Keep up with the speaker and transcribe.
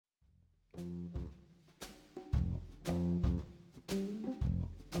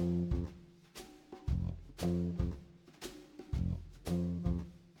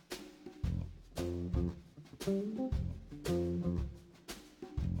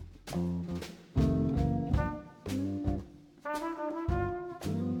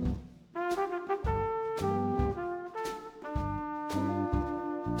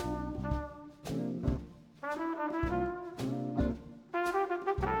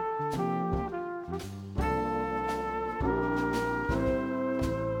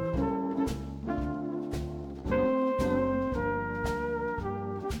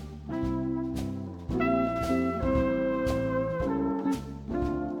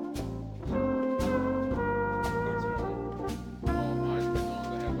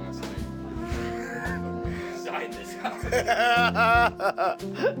Yeah,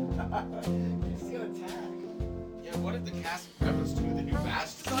 what did the cast reference to the new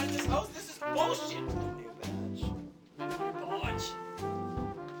badge design in this house? This is bullshit. New badge. Badge.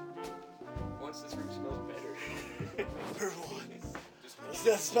 Once this room smells better. For once. Just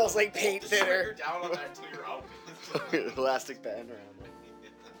That smells like paint Just trigger thinner. down on that until you're out. Elastic band around it.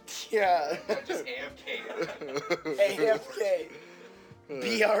 Yeah. Just AFK. AFK.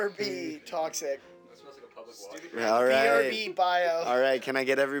 BRB. Toxic. That smells like a public water. All right. BRB bio. All right, can I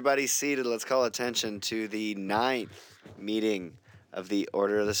get everybody seated? Let's call attention to the 9th meeting of the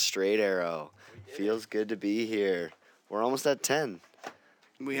Order of the Straight Arrow. Feels good to be here. We're almost at 10.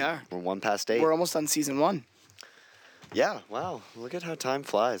 We are. We're 1 past 8. We're almost on season 1. Yeah, wow. Look at how time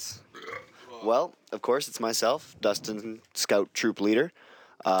flies. Well, of course, it's myself, Dustin, Scout Troop Leader,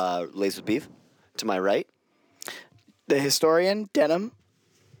 Lace with Beef. To my right, The historian, Denim,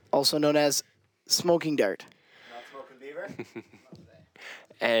 also known as Smoking Dart. Not Smoking Beaver.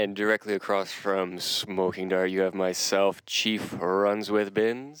 And directly across from Smoking Dart, you have myself, Chief Runs with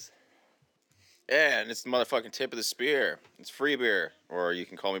Bins. Yeah, and it's the motherfucking tip of the spear. It's free beer, or you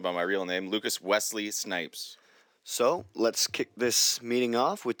can call me by my real name, Lucas Wesley Snipes. So, let's kick this meeting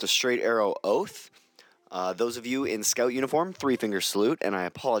off with the Straight Arrow Oath. Those of you in Scout uniform, 3-finger salute, and I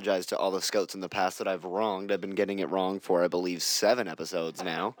apologize to all the Scouts in the past that I've wronged. I've been getting it wrong for, I believe, 7 episodes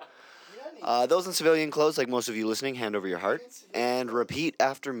now. Those in civilian clothes, like most of you listening, hand over your heart, and repeat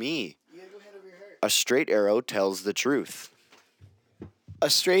after me. A straight arrow tells the truth. A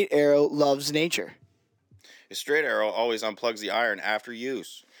straight arrow loves nature. A straight arrow always unplugs the iron after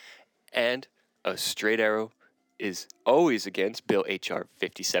use. And a straight arrow is always against Bill H.R.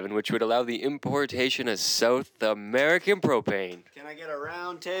 57, which would allow the importation of South American propane. Can I get a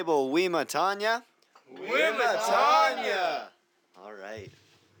round table? Weema Tanya? All right.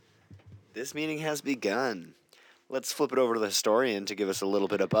 This meeting has begun. Let's flip it over to the historian to give us a little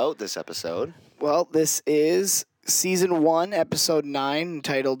bit about this episode. Well, this is season 1, episode 9,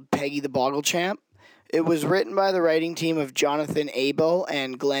 entitled Peggy the Boggle Champ. It was written by the writing team of Jonathan Abel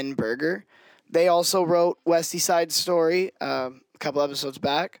and Glenn Berger. They also wrote Westy Side Story a couple episodes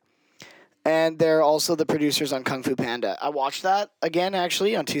back. And they're also the producers on Kung Fu Panda. I watched that again,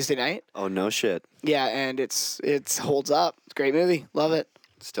 actually, on Tuesday night. Oh, no shit. Yeah, and it's holds up. It's a great movie. Love it.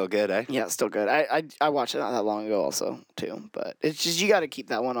 Still good, eh? Yeah, it's still good. I watched it not that long ago also, too. But it's just, you got to keep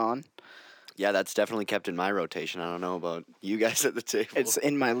that one on. Yeah, that's definitely kept in my rotation. I don't know about you guys at the table. It's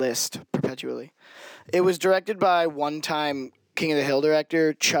in my list perpetually. It was directed by one-time King of the Hill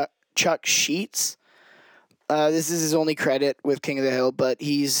director Chuck Sheets. This is his only credit with King of the Hill, but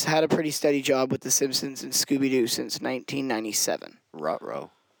he's had a pretty steady job with The Simpsons and Scooby-Doo since 1997. Ruh-roh.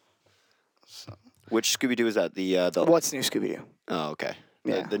 Which Scooby-Doo is that? The What's New Scooby-Doo? Oh, okay.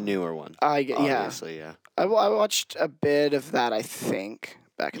 Yeah. The newer one. Yeah. Obviously, yeah. I watched a bit of that, I think,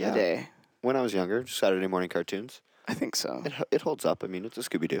 back in the day. When I was younger, Saturday morning cartoons. I think so. It holds up. I mean, it's a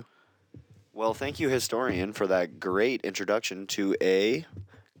Scooby-Doo. Well, thank you, historian, for that great introduction to a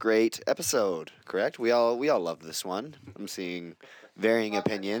great episode. Correct? We all loved this one. I'm seeing varying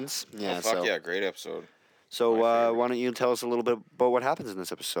opinions. Yeah. Oh, fuck yeah, great episode. So why don't you tell us a little bit about what happens in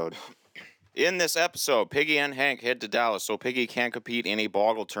this episode? In this episode, Piggy and Hank head to Dallas so Piggy can't compete in a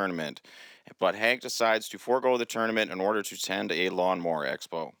Boggle tournament. But Hank decides to forego the tournament in order to attend a lawnmower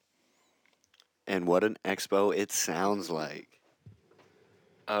expo. And what an expo it sounds like.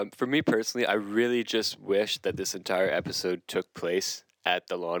 For me personally, I really just wish that this entire episode took place at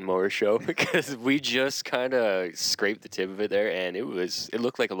the lawnmower show because we just kind of scraped the tip of it there, and it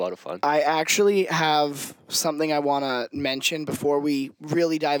looked like a lot of fun. I actually have something I want to mention before we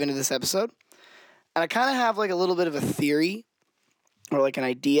really dive into this episode. And I kind of have like a little bit of a theory or like an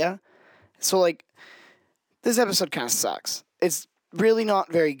idea. So like this episode kind of sucks. It's really not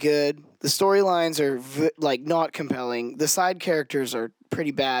very good. The storylines are like not compelling. The side characters are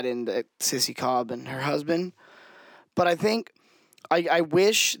pretty bad in the Sissy Cobb and her husband. But I think I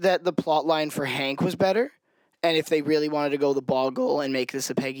wish that the plot line for Hank was better. And if they really wanted to go the Boggle and make this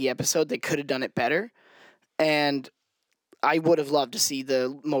a Peggy episode, they could have done it better. And I would have loved to see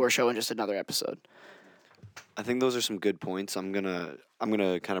the mower show in just another episode. I think those are some good points. I'm gonna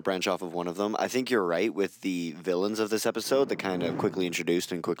kind of branch off of one of them. I think you're right with the villains of this episode that kind of quickly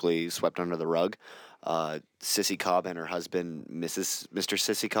introduced and quickly swept under the rug. Sissy Cobb and her husband, Mr.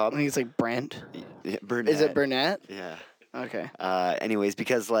 Sissy Cobb. I think it's like Brent. Yeah, Burnett. Is it Burnett? Yeah. Okay. Anyways,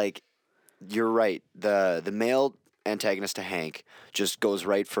 because like you're right, the male antagonist to Hank just goes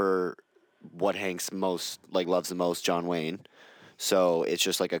right for what Hank's most loves the most, John Wayne. So it's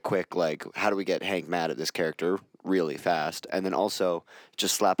just like a quick how do we get Hank mad at this character really fast. And then also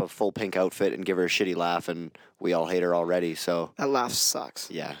just slap a full pink outfit and give her a shitty laugh, and we all hate her already. So That laugh sucks.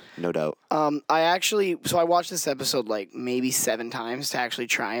 yeah, no doubt. I watched this episode like maybe 7 times to actually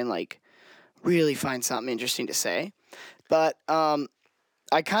try and like really find something interesting to say. But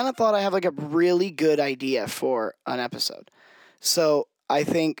I kind of thought I have like a really good idea for an episode. So I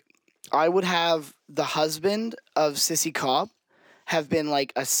think I would have the husband of Sissy Cobb have been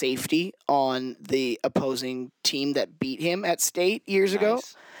like a safety on the opposing team that beat him at state years ago.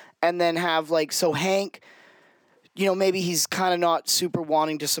 Nice. And then have like, so Hank, you know, maybe he's kind of not super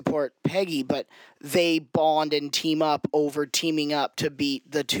wanting to support Peggy, but they bond and team up over teaming up to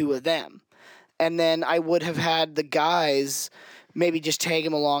beat the two of them. And then I would have had the guys maybe just tag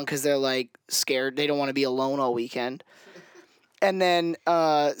him along because they're like scared. They don't want to be alone all weekend. And then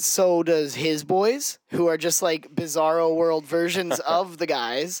so does his boys, who are just like bizarro world versions of the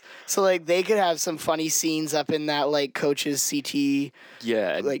guys. So like they could have some funny scenes up in that like coach's CT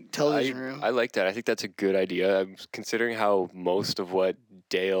Yeah, like television room. I like that. I think that's a good idea. Considering how most of what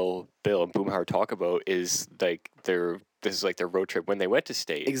Dale, Bill, and Boomhauer talk about is like this is like their road trip when they went to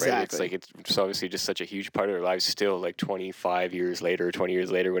state. Right? Exactly. It's like it's obviously just such a huge part of their lives still, like 25 years later, 20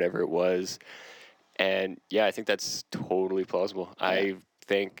 years later, whatever it was. And yeah, I think that's totally plausible. Yeah. I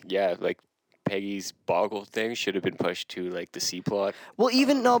think, like Peggy's Boggle thing should have been pushed to like the C plot. Well,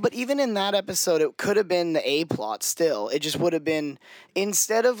 even in that episode, it could have been the A plot still. It just would have been,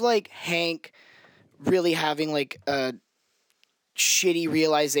 instead of like Hank really having like a shitty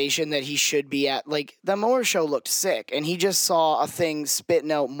realization that he should be at, like the mower show looked sick and he just saw a thing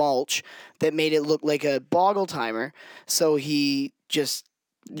spitting out mulch that made it look like a boggle timer. So he just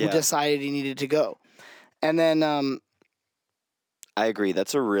decided he needed to go. And then I agree.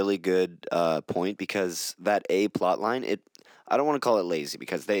 That's a really good point, because that A plot line, I don't want to call it lazy,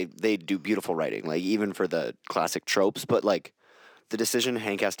 because they do beautiful writing, like even for the classic tropes, but like the decision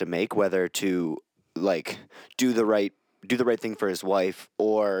Hank has to make whether to like do the right thing for his wife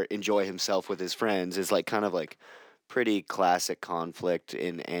or enjoy himself with his friends is like kind of like pretty classic conflict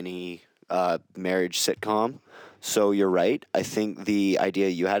in any marriage sitcom. So you're right. I think the idea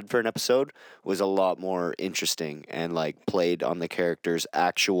you had for an episode was a lot more interesting and like played on the characters'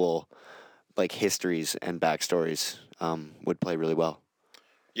 actual like histories and backstories would play really well.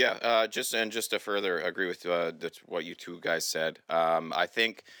 Yeah, just to further agree with what you two guys said, I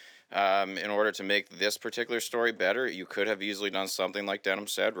think in order to make this particular story better, you could have easily done something like Denham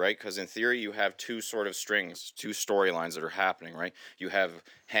said, right? Because in theory, you have two sort of strings, two storylines that are happening, right? You have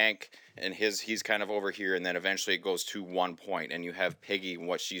Hank and he's kind of over here, and then eventually it goes to one point, and you have Peggy and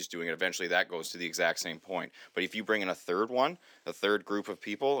what she's doing, and eventually that goes to the exact same point. But if you bring in a third group of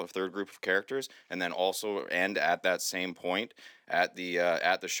people, a third group of characters, and then also end at that same point at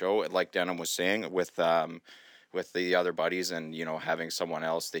the show, like Denham was saying, with the other buddies, and having someone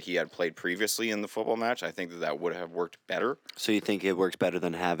else that he had played previously in the football match, I think that would have worked better. So you think it works better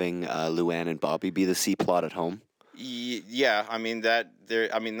than having Luann and Bobby be the C plot at home? Yeah, I mean that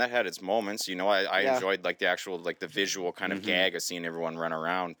had its moments. I enjoyed like the actual like the visual kind of gag of seeing everyone run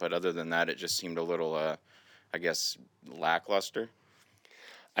around, but other than that, it just seemed a little, I guess, lackluster.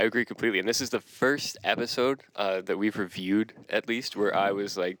 I agree completely, and this is the first episode that we've reviewed, at least, where I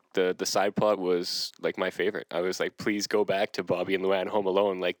was like, the side plot was like my favorite. I was like, please go back to Bobby and Luann Home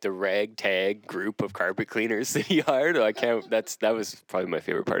Alone, like the ragtag group of carpet cleaners that he hired. That was probably my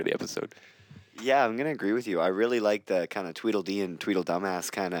favorite part of the episode. Yeah, I'm gonna agree with you. I really like the kind of Tweedledee and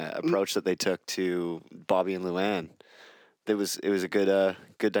Tweedledumbass kind of approach that they took to Bobby and Luann. It was a good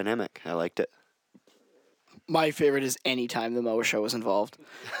dynamic. I liked it. My favorite is any time the mower show was involved.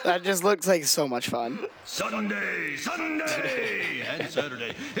 That just looks like so much fun. Sunday, and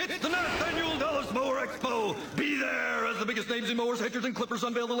Saturday. It's the 9th annual Dallas Mower Expo. Be there as the biggest names in mowers, hedgers, and clippers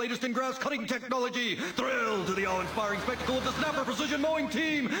unveil the latest in grass cutting technology. Thrill to the awe-inspiring spectacle of the Snapper Precision Mowing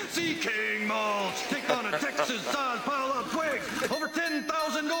Team. See King Mulch take on a Texas-sized pile of twigs. Over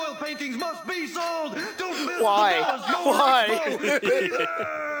 10,000 oil paintings must be sold. Don't miss Why? the Dallas Mower Expo. Be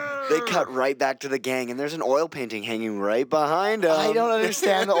there. They cut right back to the gang, and there's an oil painting hanging right behind them. I don't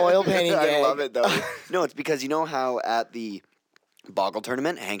understand the oil painting I gag. love it, though. No, it's because you know how at the Boggle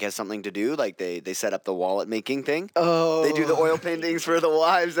tournament, Hank has something to do, like they set up the wallet making thing. Oh. They do the oil paintings for the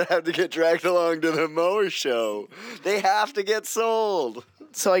wives that have to get dragged along to the mower show. They have to get sold.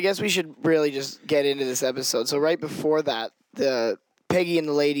 So I guess we should really just get into this episode. So right before that, the Peggy and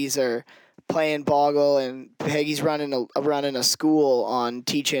the ladies are playing Boggle, and Peggy's running a school on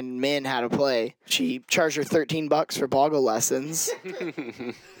teaching men how to play. She charged her $13 for Boggle lessons.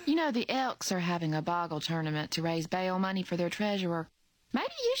 You know, the Elks are having a Boggle tournament to raise bail money for their treasurer.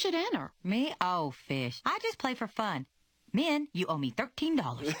 Maybe you should enter. Me? Oh, fish. I just play for fun. Min, you owe me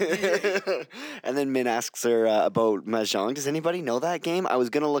 $13. And then Min asks her about Mahjong. Does anybody know that game? I was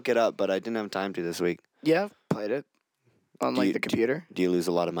going to look it up, but I didn't have time to this week. Yeah, I've played it on Do like you- the computer. Do you lose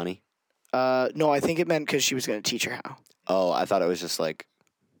a lot of money? No, I think it meant because she was going to teach her how. Oh, I thought it was just like,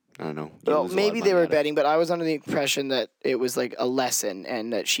 I don't know. you Well, lose a lot of maybe they money were at it. betting, but I was under the impression that it was like a lesson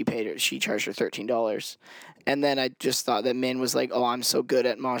and that she charged her $13. And then I just thought that Min was like, oh, I'm so good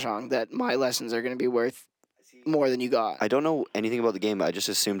at Mahjong that my lessons are going to be worth more than you got. I don't know anything about the game, but I just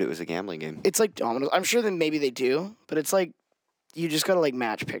assumed it was a gambling game. It's like dominoes. I'm sure that maybe they do, but it's like you just got to like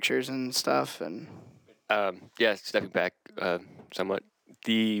match pictures and stuff. And Yeah, stepping back somewhat,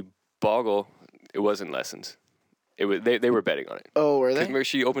 the Boggle, it wasn't lessons. It was they were betting on it. oh, were Because they? remember,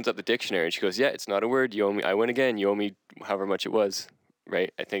 she opens up the dictionary and she goes, "Yeah, it's not a word. You owe me. I win again. You owe me however much it was."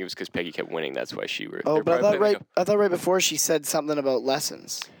 Right? I think it was because Peggy kept winning. That's why she were. Oh, they're but I probably thought playing right. I thought right before she said something about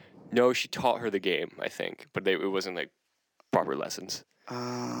lessons. No, she taught her the game. I think, but it wasn't like proper lessons.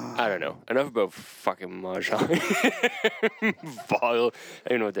 I don't know. Enough about fucking Mahjong. Boggle. I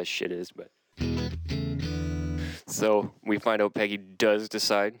don't know what that shit is, but. So we find out Peggy does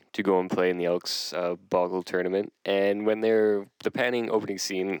decide to go and play in the Elks Boggle tournament, and when the panning opening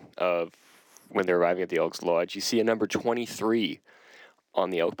scene of when they're arriving at the Elks Lodge, you see a number 23 on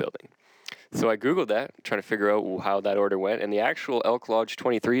the Elk building. So I googled that, trying to figure out how that order went, and the actual Elk Lodge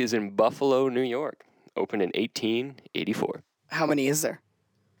 23 is in Buffalo, New York, opened in 1884. How many is there?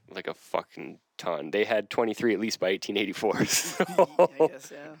 Like a fucking ton. They had 23 at least by 1884. So. I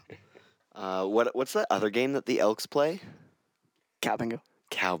guess, yeah. What's that other game that the Elks play? Cow bingo.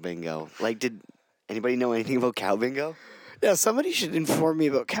 Cow Bingo. Like, did anybody know anything about Cow Bingo? Yeah, somebody should inform me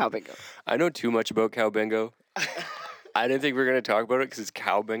about cow bingo. I know too much about cow bingo. I didn't think we were going to talk about it because it's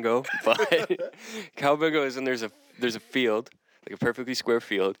cow bingo, but cow bingo is when there's a field, like a perfectly square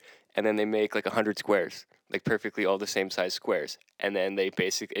field, and then they make like 100 squares, like perfectly all the same size squares, and then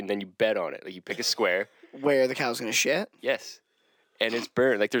and then you bet on it. Like you pick a square. Where the cow's gonna shit? Yes. And it's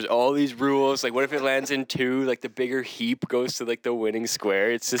burned. Like there's all these rules. Like what if it lands in 2? Like the bigger heap goes to like the winning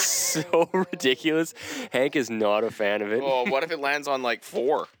square. It's just so ridiculous. Hank is not a fan of it. Oh, what if it lands on like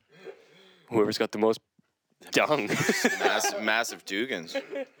 4? Whoever's got the most dung. Massive Dugans.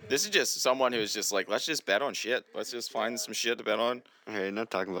 This is just someone who's just like, let's just bet on shit. Let's just find some shit to bet on. Hey, not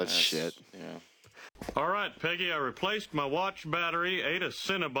talking about shit. Yeah. All right, Peggy, I replaced my watch battery, ate a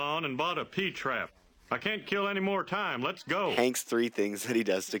Cinnabon, and bought a P-trap. I can't kill any more time. Let's go. Hank's 3 things that he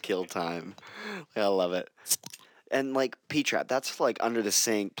does to kill time. I love it. And like P-trap, that's like under the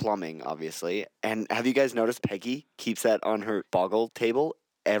sink plumbing, obviously. And have you guys noticed Peggy keeps that on her Boggle table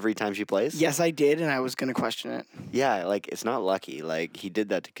every time she plays? Yes, I did, and I was gonna question it. Yeah, like it's not lucky. Like he did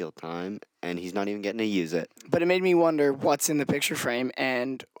that to kill time, and he's not even getting to use it. But it made me wonder what's in the picture frame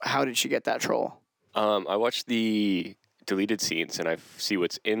and how did she get that troll? I watched the deleted scenes and I see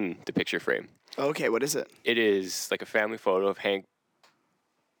what's in the picture frame. Okay, what is it? It is like a family photo of Hank,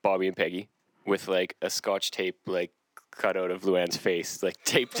 Bobby, and Peggy with like a Scotch tape like cutout of Luann's face like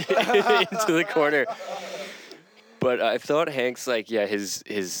taped into the corner. But I thought Hank's like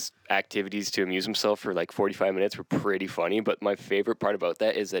his activities to amuse himself for like 45 minutes were pretty funny. But my favorite part about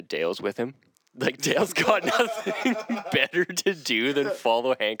that is that Dale's with him. Like Dale's got nothing better to do than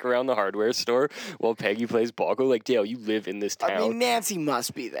follow Hank around the hardware store while Peggy plays Boggle. Like Dale, you live in this town. I mean, Nancy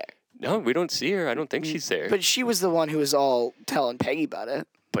must be there. No, we don't see her. I don't think she's there. But she was the one who was all telling Peggy about it.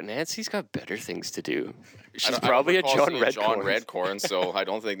 But Nancy's got better things to do. She's I don't probably a recall John seeing John Redcorn. Redcorn, so I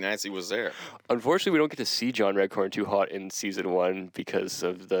don't think Nancy was there. Unfortunately, we don't get to see John Redcorn too hot in season 1 because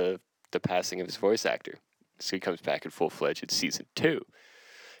of the passing of his voice actor. So he comes back in full fledged in season 2.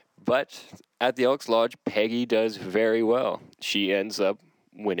 But at the Elks Lodge, Peggy does very well. She ends up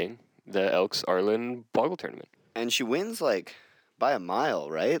winning the Elks Arlen Boggle tournament. And she wins like by a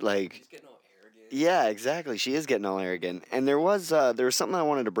mile, right? Like she's getting all arrogant. Yeah, exactly. She is getting all arrogant. And there was something I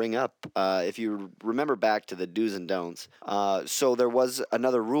wanted to bring up. If you remember back to the do's and don'ts. So there was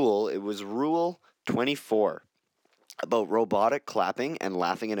another rule. It was Rule 24 about robotic clapping and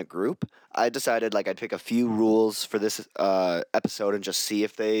laughing in a group. I decided like I'd pick a few rules for this episode and just see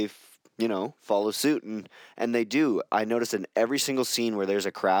if they follow suit, and they do. I noticed in every single scene where there's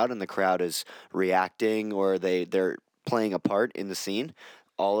a crowd and the crowd is reacting or they're playing a part in the scene,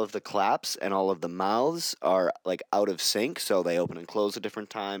 all of the claps and all of the mouths are like out of sync, so they open and close at different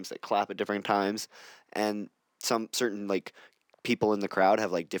times, they clap at different times, and some certain like people in the crowd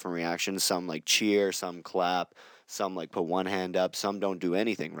have like different reactions. Some like cheer, some clap, some like put one hand up, some don't do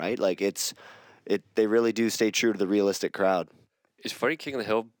anything, right? Like they really do stay true to the realistic crowd. It's funny, King of the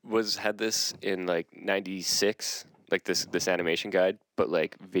Hill had this in like 96, like this animation guide, but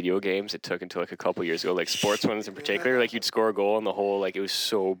like video games, it took until like a couple years ago, like sports ones in particular, like you'd score a goal and the whole like it was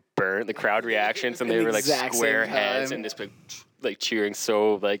so burnt, the crowd reactions, and they were like Exact square same heads time. and just like cheering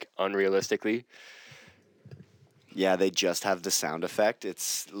so like unrealistically. Yeah, they just have the sound effect.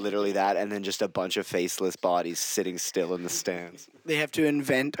 It's literally that, and then just a bunch of faceless bodies sitting still in the stands. They have to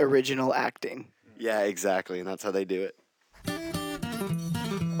invent original acting. Yeah, exactly, and that's how they do it.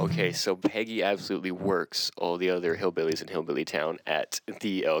 Okay, so Peggy absolutely works all the other hillbillies in Hillbilly Town at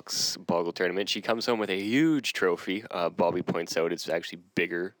the Elks Boggle Tournament. She comes home with a huge trophy. Bobby points out it's actually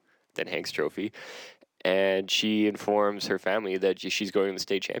bigger than Hank's trophy. And she informs her family that she's going to the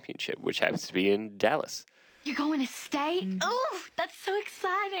state championship, which happens to be in Dallas. You're going to state? Oh, that's so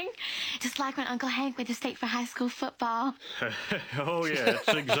exciting. Just like when Uncle Hank went to state for high school football. Oh, yeah, it's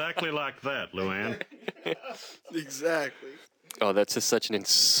exactly like that, Luann. Exactly. Oh, that's just such an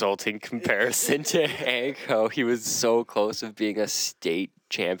insulting comparison to Hank, how he was so close of being a state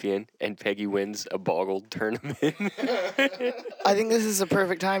champion and Peggy wins a Boggle tournament. I think this is a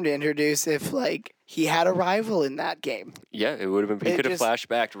perfect time to introduce if like he had a rival in that game. Yeah, it would have been. He It could have just-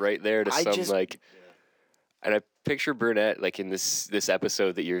 flashbacked right there to I some just- like. And I picture Burnett like in this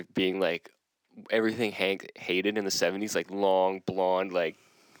episode that you're being like everything Hank hated in the '70s, like long blonde, like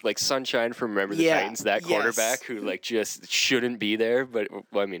Sunshine from Remember the Yeah, Titans, that yes. quarterback who like just shouldn't be there. But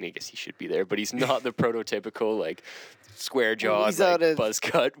well, I mean, I guess he should be there, but he's not the prototypical like square jawed, He's out like, of- buzz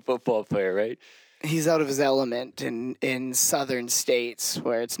cut football player, right? He's out of his element in southern states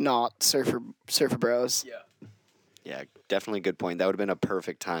where it's not surfer bros. Yeah, definitely a good point. That would have been a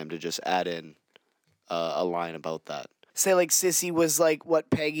perfect time to just add in a line about that. Say like Sissy was like what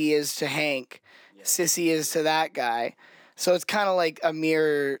Peggy is to Hank, Sissy is to that guy. So it's kind of like a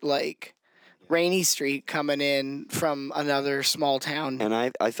mirror, like Rainy Street coming in from another small town. And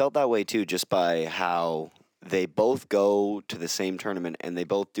I felt that way too, just by how they both go to the same tournament and they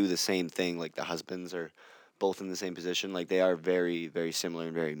both do the same thing. Like the husbands are both in the same position. Like they are very, very similar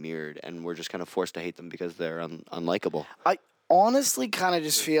and very mirrored. And we're just kind of forced to hate them because they're unlikable. I honestly kind of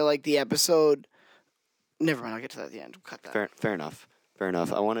just feel like the episode. Never mind, I'll get to that at the end. Cut that. Fair enough. Fair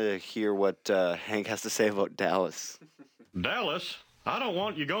enough. I wanted to hear what Hank has to say about Dallas. Dallas? I don't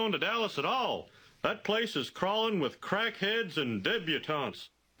want you going to Dallas at all. That place is crawling with crackheads and debutantes,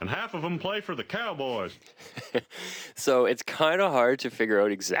 and half of them play for the Cowboys. So it's kind of hard to figure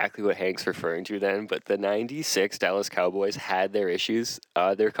out exactly what Hank's referring to then, but the '96 Dallas Cowboys had their issues.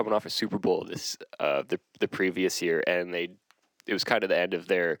 They're coming off a Super Bowl the previous year, and it was kind of the end of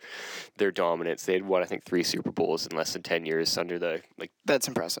their dominance. They had won, I think, 3 Super Bowls in less than 10 years under the That's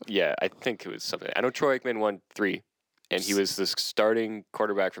impressive. Yeah, I think it was something. I know Troy Aikman won 3, and he was the starting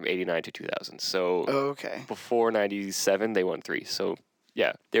quarterback from '89 to 2000. So Okay. before '97, they won 3. So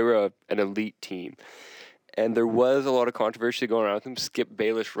yeah, they were an elite team. And there was a lot of controversy going on with them. Skip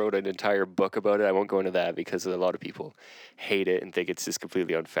Bayless wrote an entire book about it. I won't go into that because a lot of people hate it and think it's just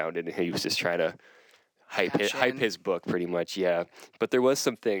completely unfounded. And he was just trying to hype Cash in. his book pretty much, yeah. But there was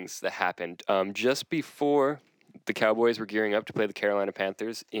some things that happened just before the Cowboys were gearing up to play the Carolina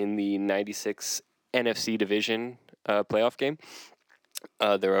Panthers in the '96 NFC Division playoff game.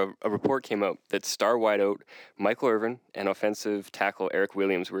 A report came out that star wideout Michael Irvin and offensive tackle Eric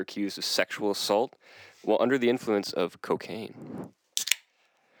Williams were accused of sexual assault while under the influence of cocaine.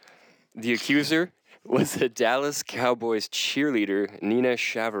 The accuser was the Dallas Cowboys cheerleader Nina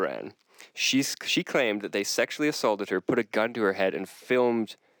Chavaran. She claimed that they sexually assaulted her, put a gun to her head, and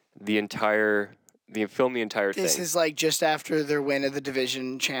filmed the entire thing. This is like just after their win of the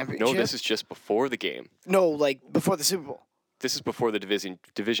division championship. No, this is just before the game. No, like before the Super Bowl. This is before the division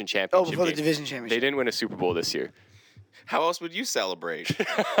championship. Oh, before the game. division They championship. didn't win a Super Bowl this year. How else would you celebrate?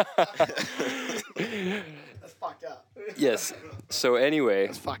 That's fucked up. Yes. So anyway,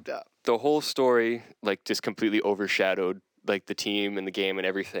 That's fucked up. the whole story like just completely overshadowed like the team and the game and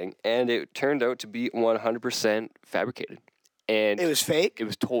everything, and it turned out to be 100% fabricated. And It was fake. It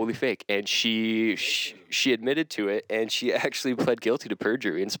was totally fake, and she admitted to it, and she actually pled guilty to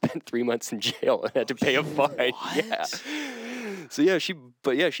perjury and spent 3 months in jail and had to pay a fine. Yeah. So yeah, she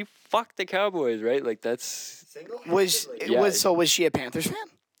fucked the Cowboys, right? Like that's Was Yeah. was she a Panthers fan?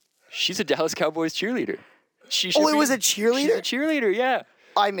 she's a Dallas Cowboys cheerleader. She Oh, should it be- was a She's cheerleader. a cheerleader, yeah.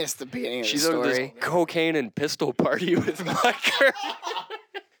 I missed the beginning of She's the on this story. cocaine and pistol party with my girl.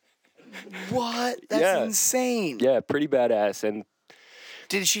 What? That's Yeah. insane. Yeah, pretty badass. And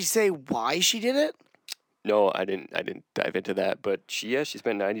Did she say why she did it? no, I didn't dive into that. But she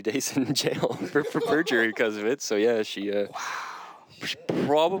spent 90 days in jail for perjury because of it. So yeah, she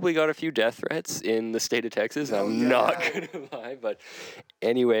probably got a few death threats in the state of Texas. I'm not gonna lie, but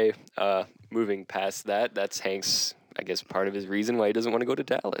anyway, moving past that, that's Hank's I guess part of his reason why he doesn't want to go to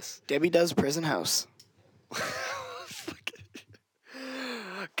Dallas. Debbie does Prison House.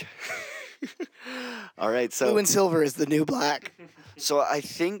 All right, so Blue and silver is the new black. So I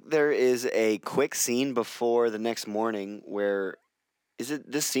think there is a quick scene before the next morning where, is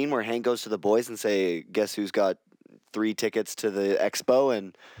it this scene where Hank goes to the boys and say, guess who's got 3 tickets to the expo?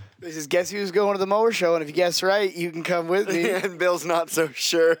 And This is guess who's going to the mower show, and if you guess right, you can come with me. and Bill's not so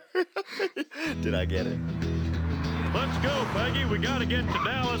sure. Did I get it? Let's go, Peggy. We gotta get to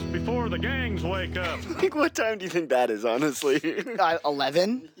Dallas before the gangs wake up. Like, what time do you think that is, honestly?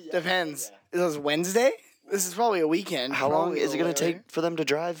 11? Depends. Is this Wednesday? This is probably a weekend. How long Probably is it a going little to later. take for them to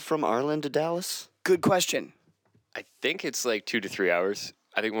drive from Arlen to Dallas? Good question. I think it's like 2 to 3 hours.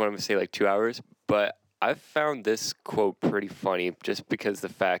 I think one of them say like 2 hours, but I found this quote pretty funny just because the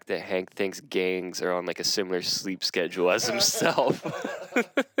fact that Hank thinks gangs are on like a similar sleep schedule as himself.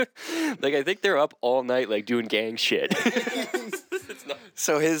 Like I think they're up all night like doing gang shit.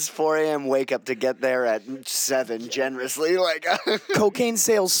 So his 4 a.m. wake up to get there at 7 generously, like, Cocaine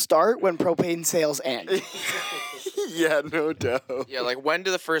sales start when propane sales end. yeah, no doubt. Yeah, like when do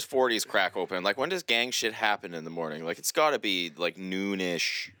the first 40s crack open? Like when does gang shit happen in the morning? Like it's got to be like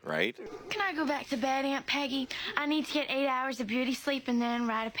noonish, right? Can I go back to bed, Aunt Peggy? I need to get 8 hours of beauty sleep and then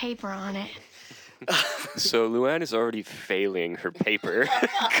write a paper on it. So Luann is already failing her paper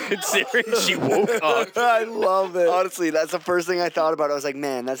considering she woke up. I love it. Honestly, that's the first thing I thought about. I was like,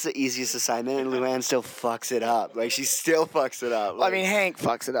 man, that's the easiest assignment, and Luann still fucks it up. Like, she still fucks it up. I Like, mean, Hank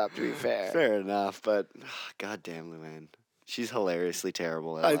fucks it up, to be fair. fair enough, but goddamn Luann. She's hilariously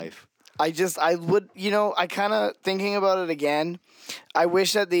terrible at life. I would, I kind of, thinking about it again, I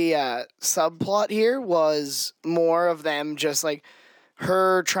wish that the subplot here was more of them just like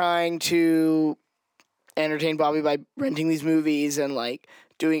her trying to entertain Bobby by renting these movies and like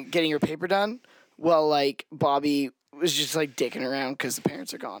getting her paper done, while like Bobby was just like dicking around because the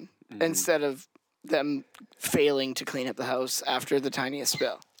parents are gone, instead of them failing to clean up the house after the tiniest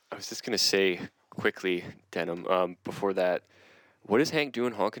spill. I was just gonna say quickly, Denim, before that, what is Hank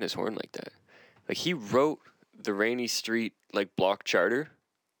doing honking his horn like that? Like he wrote the Rainy Street like block charter,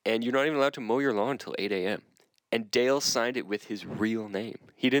 and you're not even allowed to mow your lawn until 8 a.m. And Dale signed it with his real name.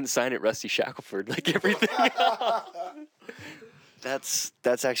 He didn't sign it Rusty Shackelford like everything.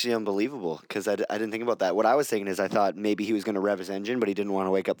 That's actually unbelievable, because I didn't think about that. What I was thinking is I thought maybe he was going to rev his engine, but he didn't want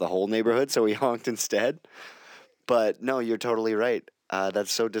to wake up the whole neighborhood, so he honked instead. But no, you're totally right.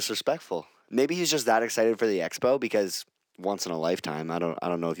 That's so disrespectful. Maybe he's just that excited for the expo because once in a lifetime. I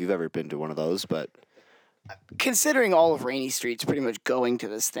don't know if you've ever been to one of those, but Considering all of Rainy Street's pretty much going to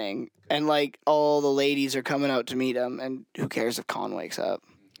this thing, and like all the ladies are coming out to meet him, and who cares if Con wakes up?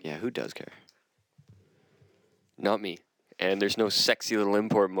 yeah, who does care? Not me. And there's no sexy little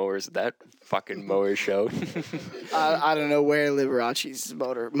import mowers at that fucking mower show. I don't know where Liberace's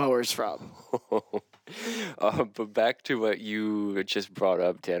mower's from. But back to what you just brought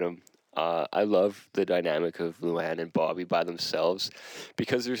up, Denim. I love the dynamic of Luann and Bobby by themselves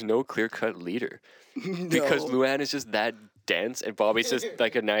because there's no clear-cut leader. Because Luann is just that dense and Bobby's just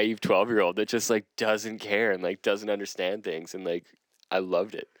like a naive 12-year-old that just like doesn't care and like doesn't understand things, and like I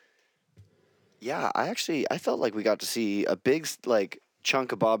loved it. Yeah, I felt like we got to see a big like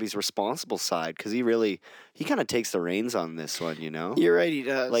chunk of Bobby's responsible side, because he kind of takes the reins on this one, you know? You're right, he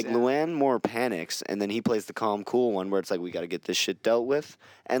does. Like, yeah. Luann more panics, and then he plays the calm, cool one where it's like, we got to get this shit dealt with.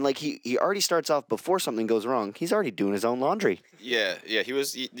 And, like, he already starts off before something goes wrong. He's already doing his own laundry. Yeah, he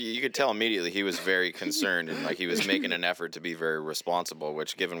was. You could tell immediately he was very concerned, and like he was making an effort to be very responsible.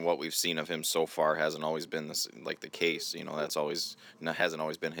 Which, given what we've seen of him so far, hasn't always been the case. You know, hasn't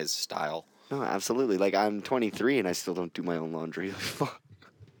always been his style. No, absolutely. Like, I'm 23, and I still don't do my own laundry.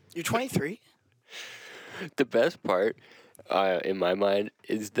 You're 23? The best part, in my mind,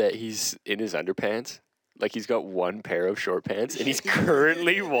 is that he's in his underpants. Like, he's got one pair of short pants, and he's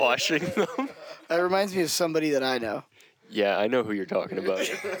currently washing them. That reminds me of somebody that I know. Yeah, I know who you're talking about.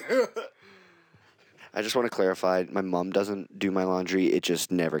 I just want to clarify, my mom doesn't do my laundry. It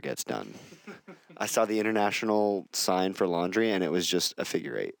just never gets done. I saw the international sign for laundry, and it was just a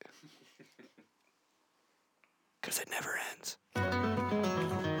figure 8. Because it never ends.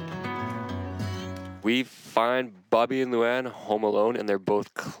 We find Bobby and Luann home alone, and they're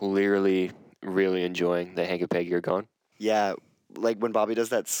both clearly really enjoying that Hank and Peggy are gone. Yeah, like when Bobby does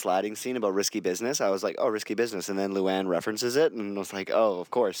that sliding scene about risky business, I was like, oh, risky business. And then Luann references it, and I was like, oh,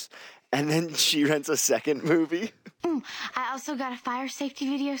 of course. And then she rents a second movie. I also got a fire safety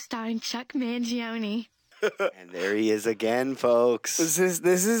video starring Chuck Mangione. And there he is again, folks. This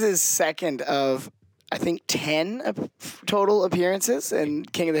is his second of I think 10 total appearances in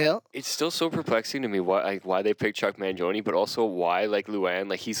King of the Hill. It's still so perplexing to me why they picked Chuck Mangione, but also why like Luann,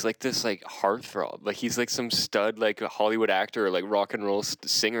 like he's like this like heartthrob, like he's like some stud like a Hollywood actor or like rock and roll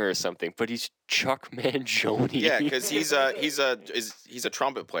singer or something, but he's Chuck Mangione. Yeah, because he's a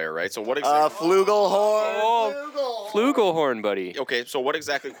trumpet player, right? So what exactly? Flugelhorn. Flugelhorn, buddy. Okay, so what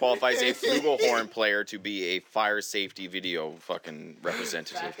exactly qualifies a flugelhorn player to be a fire safety video fucking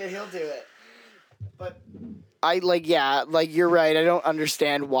representative? He'll do it. But you're right. I don't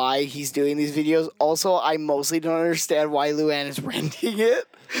understand why he's doing these videos. Also, I mostly don't understand why Luann is renting it.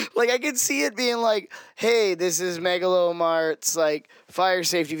 Like, I could see it being like, hey, this is Megalomart's, like, fire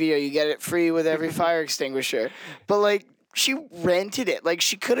safety video. You get it free with every fire extinguisher. But, like, she rented it. Like,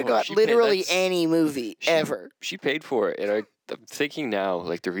 she could have got literally any movie ever. She paid for it, and I'm thinking now,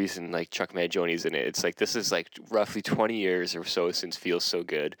 like, the reason, like, Chuck Mangione's in it, it's like, this is, like, roughly 20 years or so since Feels So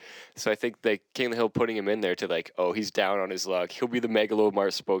Good. So I think, like, King of the Hill putting him in there to, like, oh, he's down on his luck. He'll be the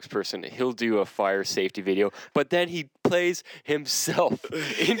Megalomart spokesperson. He'll do a fire safety video. But then he plays himself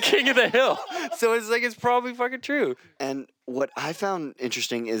in King of the Hill. So it's like, it's probably fucking true. And what I found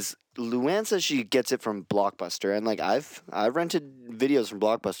interesting is Luann says she gets it from Blockbuster, and like I've rented videos from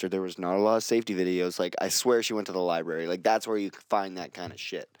Blockbuster. There was not a lot of safety videos. Like I swear she went to the library. Like that's where you find that kind of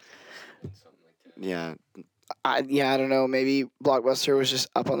shit. Yeah. I don't know. Maybe Blockbuster was just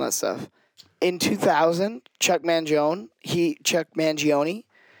up on that stuff. In 2000, Chuck Mangione.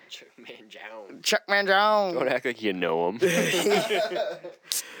 Don't act like you know him.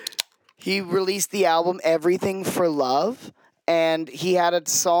 He released the album Everything for Love, and he had a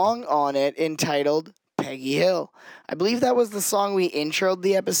song on it entitled Peggy Hill. I believe that was the song we introed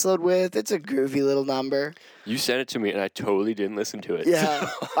the episode with. It's a groovy little number. You sent it to me, and I totally didn't listen to it. Yeah.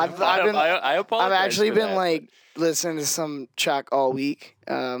 I apologize. I've actually for been that, like listening to some Chuck all week.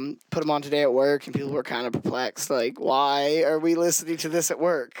 Put him on today at work, and people were kind of perplexed. Like, why are we listening to this at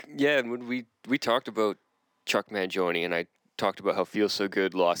work? Yeah, and when we talked about Chuck Mangione, and I talked about how Feels So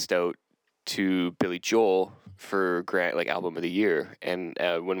Good lost out to Billy Joel for album of the year, and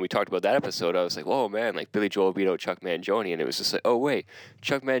when we talked about that episode, I was like, "Whoa, man! Like Billy Joel beat out Chuck Mangione," and it was just like, "Oh wait,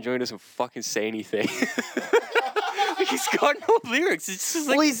 Chuck Mangione doesn't fucking say anything. He's got no lyrics. It's just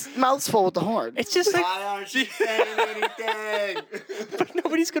like his mouth's full with the horn. It's just like Why aren't you saying anything? but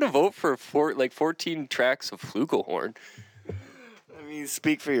nobody's gonna vote for 14 tracks of Flugelhorn. I mean,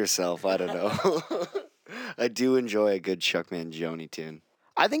 speak for yourself. I don't know. I do enjoy a good Chuck Mangione tune.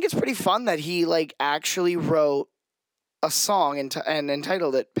 I think it's pretty fun that he like actually wrote a song and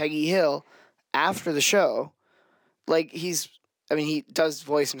entitled it Peggy Hill after the show. Like he does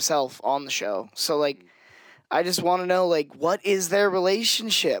voice himself on the show. So like I just want to know like what is their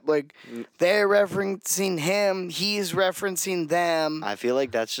relationship? Like they're referencing him, he's referencing them. I feel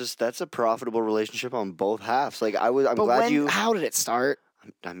like that's a profitable relationship on both halves. Like I'm glad you. How did it start?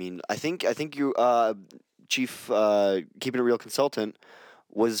 I mean, I think you, Chief Keeping It Real consultant,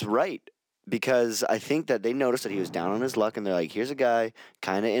 was right. Because I think that they noticed that he was down on his luck, and they're like, here's a guy,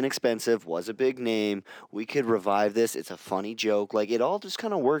 kind of inexpensive, was a big name, we could revive this, it's a funny joke, like, it all just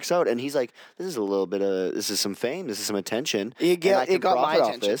kind of works out, and he's like, this is some fame, this is some attention, it got my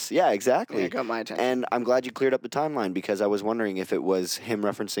attention. This. Yeah, exactly. Yeah, it got my attention. And I'm glad you cleared up the timeline, because I was wondering if it was him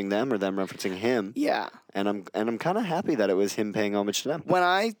referencing them, or them referencing him. Yeah. And I'm kind of happy that it was him paying homage to them. When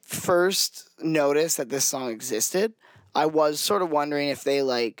I first noticed that this song existed, I was sort of wondering if they,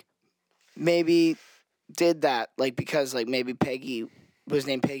 like, maybe did that, like, because, like, maybe Peggy was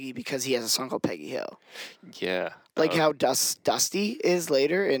named Peggy because he has a song called Peggy Hill. Yeah. Like how Dusty is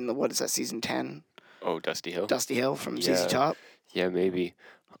later in, what is that, season 10? Oh, Dusty Hill? Dusty Hill from ZZ Top? Yeah, maybe.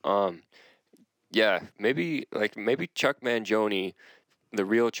 Yeah, maybe Chuck Mangione, the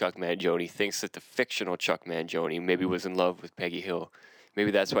real Chuck Mangione, thinks that the fictional Chuck Mangione maybe was in love with Peggy Hill.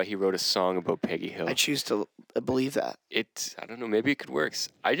 Maybe that's why he wrote a song about Peggy Hill. I choose to believe that. I don't know, maybe it could work.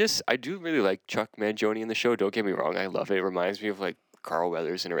 I do really like Chuck Mangione in the show, don't get me wrong, I love it. It reminds me of, like, Carl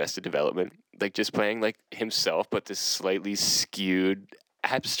Weathers in Arrested Development. Like, just playing, like, himself, but this slightly skewed,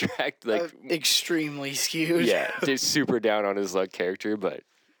 abstract, like... extremely skewed. Yeah, just super down on his luck character, but,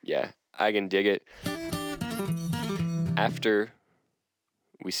 yeah, I can dig it. After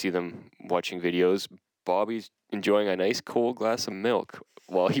we see them watching videos, Bobby's enjoying a nice cold glass of milk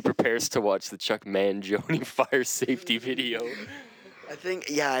while he prepares to watch the Chuck Mangione fire safety video. I think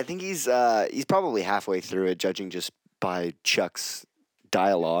he's probably halfway through it, judging just by Chuck's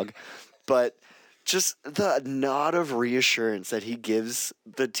dialogue, but just the nod of reassurance that he gives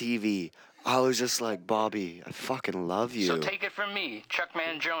the TV. I was just like, Bobby, I fucking love you. So take it from me, Chuck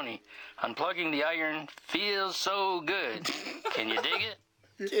Mangione. Unplugging the iron feels so good. Can you dig it?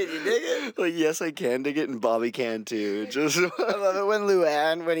 Can you dig it? Like, yes, I can dig it, and Bobby can too. Just I love it when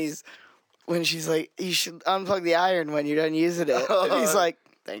Luann, when she's like, you should unplug the iron when you're done using it. And he's like,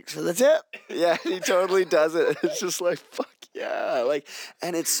 thanks for the tip. yeah, he totally does it. It's just like, fuck yeah, like,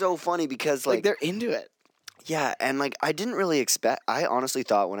 and it's so funny because Like they're into it. yeah, and like I didn't really expect. I honestly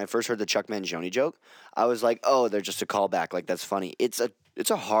thought when I first heard the Chuck Mangione joke, I was like, oh, they're just a callback. Like that's funny. It's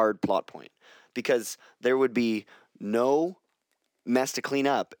a hard plot point because there would be no mess to clean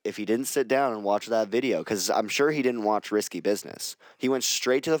up if he didn't sit down and watch that video, because I'm sure he didn't watch Risky Business. He went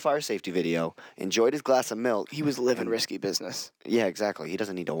straight to the fire safety video, enjoyed his glass of milk. He was living risky business. Yeah, exactly. He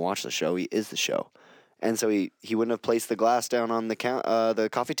doesn't need to watch the show. He is the show. And so he wouldn't have placed the glass down on the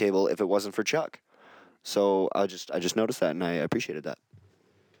coffee table if it wasn't for Chuck. So I just noticed that, and I appreciated that.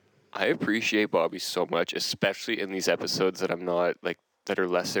 I appreciate Bobby so much, especially in these episodes that I'm not like that are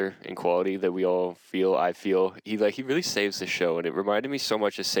lesser in quality that we all feel. I feel he really saves the show, and it reminded me so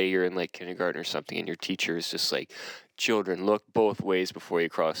much of, say you're in like kindergarten or something, and your teacher is just like, children, look both ways before you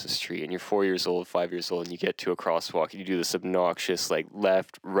cross the street, and you're 4 years old, 5 years old, and you get to a crosswalk, and you do this obnoxious like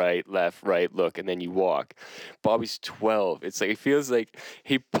left, right look, and then you walk. Bobby's 12. It's like it feels like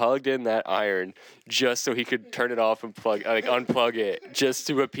he plugged in that iron just so he could turn it off and unplug it, just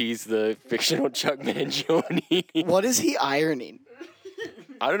to appease the fictional Chuck Mangione. What is he ironing?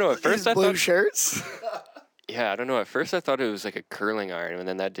 I don't know. At first, His I blue thought, shirts? yeah, I don't know. At first, I thought it was like a curling iron, and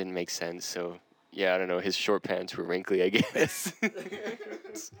then that didn't make sense. So, yeah, I don't know. His short pants were wrinkly, I guess.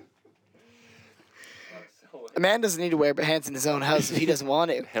 A man doesn't need to wear pants in his own house if he doesn't want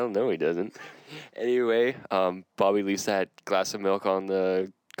to. Hell no, he doesn't. Anyway, Bobby leaves that glass of milk on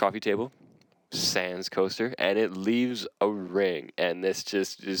the coffee table, sans coaster, and it leaves a ring. And this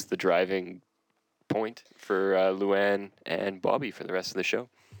just is the driving point for Luann and Bobby for the rest of the show.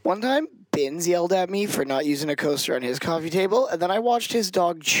 One time, Bins yelled at me for not using a coaster on his coffee table, and then I watched his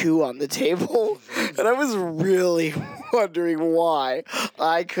dog chew on the table, and I was really wondering why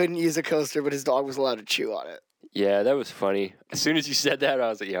I couldn't use a coaster, but his dog was allowed to chew on it. Yeah, that was funny. As soon as you said that, I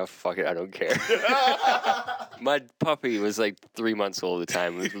was like, yeah, fuck it, I don't care. My puppy was like 3 months old at the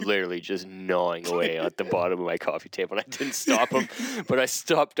time, was literally just gnawing away at the bottom of my coffee table, and I didn't stop him, but I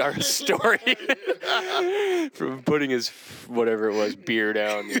stopped our story from putting his, whatever it was, beer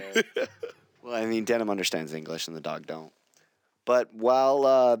down. Yeah. Well, I mean, Denim understands English and the dog don't. But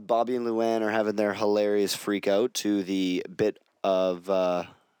while Bobby and Luann are having their hilarious freak out to the bit of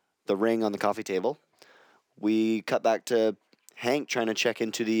the ring on the coffee table, we cut back to Hank trying to check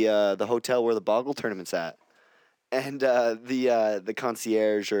into the hotel where the Boggle tournament's at. And the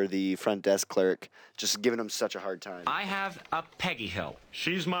concierge or the front desk clerk just giving him such a hard time. I have a Peggy Hill.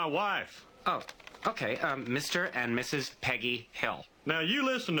 She's my wife. Oh, okay. Mr. and Mrs. Peggy Hill. Now you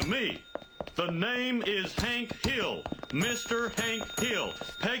listen to me. The name is Hank Hill. Mr. Hank Hill.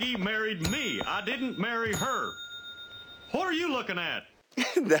 Peggy married me. I didn't marry her. What are you looking at?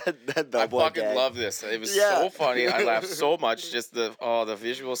 that I bellboy fucking gag. love this. It was Yeah. so funny. I laughed so much. Just the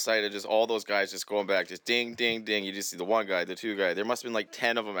visual sight of just all those guys just going back, just ding, ding, ding. You just see the one guy, the two guy. There must have been like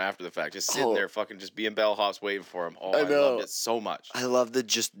 10 of them after the fact, just sitting there, fucking just being bellhops waiting for him. Oh, I know. loved it so much. I love the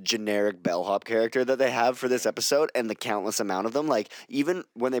just generic bellhop character that they have for this episode and the countless amount of them. Like, even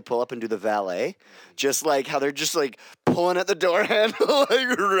when they pull up and do the valet, just like how they're just like pulling at the door handle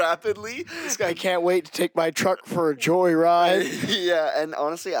like rapidly. This guy can't wait to take my truck for a joyride. Yeah, and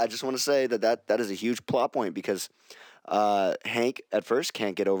honestly, I just want to say that is a huge plot point because Hank at first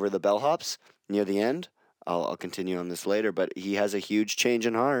can't get over the bellhops near the end. I'll continue on this later, but he has a huge change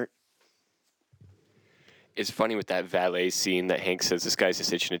in heart. It's funny with that valet scene that Hank says, this guy's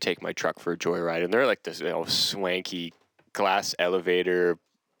just itching to take my truck for a joyride. And they're like this swanky glass elevator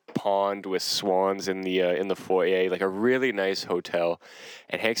pond with swans in the foyer, like a really nice hotel.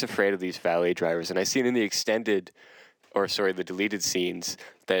 And Hank's afraid of these valet drivers. And I seen in the the deleted scenes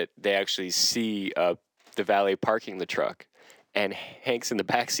that they actually see the valet parking the truck. And Hank's in the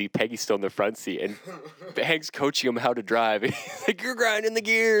back seat, Peggy's still in the front seat, and Hank's coaching him how to drive. He's like, you're grinding the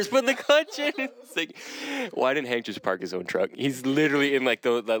gears, put the clutch in. It's like, why didn't Hank just park his own truck? He's literally in like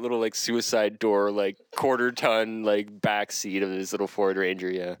that little like suicide door, like quarter-ton like back seat of his little Ford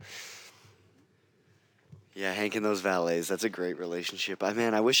Ranger, yeah. Yeah, Hank and those valets, that's a great relationship.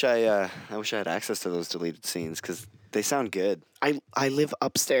 I wish I had access to those deleted scenes because they sound good. I live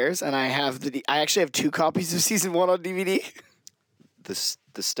upstairs, and I actually have 2 copies of season 1 on DVD.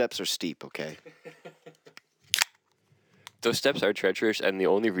 The steps are steep, okay? Those steps are treacherous, and the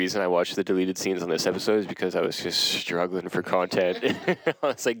only reason I watched the deleted scenes on this episode is because I was just struggling for content. I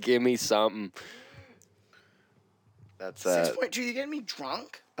was like, give me something. That's 6.2, you getting me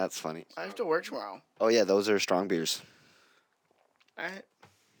drunk? That's funny. I have to work tomorrow. Oh yeah, those are strong beers. All right.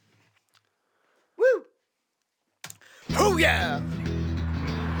 Oh yeah!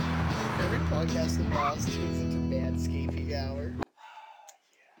 Every podcast in Boston turns into manscaping hour.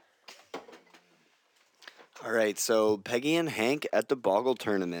 All right, so Peggy and Hank at the Boggle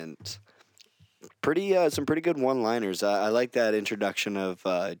tournament. Some pretty good one-liners. I like that introduction of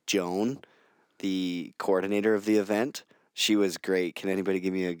Joan, the coordinator of the event. She was great. Can anybody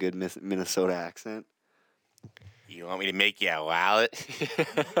give me a good Minnesota accent? You want me to make you a wallet?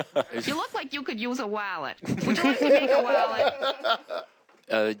 You look like you could use a wallet. Would you like to make a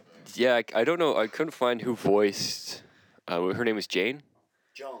wallet? Yeah, I don't know. I couldn't find who voiced. Her name was Jane?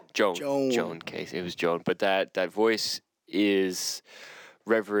 Joan. Okay, it was Joan. But that voice is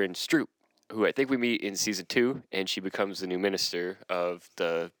Reverend Stroop, who I think we meet in season 2, and she becomes the new minister of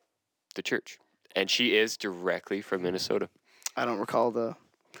the church. And she is directly from Minnesota. I don't recall the.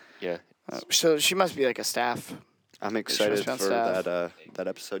 Yeah. So she must be like a staff. I'm excited for that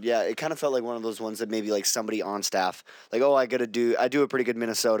episode. Yeah, it kind of felt like one of those ones that maybe like somebody on staff, like, oh, I do a pretty good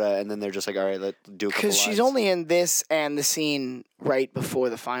Minnesota, and then they're just like, all right, let's do a couple lines. Because she's only in this and the scene right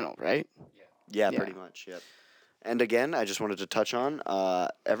before the final, right? Yeah, pretty much. Yep. And again, I just wanted to touch on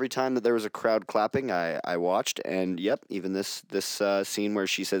every time that there was a crowd clapping, I watched, and yep, even this scene where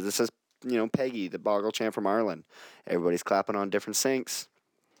she says, "This is Peggy, the Boggle champ from Ireland." Everybody's clapping on different sinks.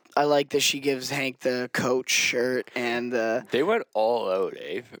 I like that she gives Hank the coach shirt and the. They went all out,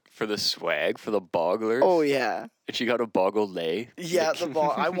 for the swag, for the bogglers. Oh yeah. And she got a boggle lay. Yeah, the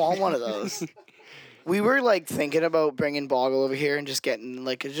ball. I want one of those. We were like thinking about bringing Boggle over here and just getting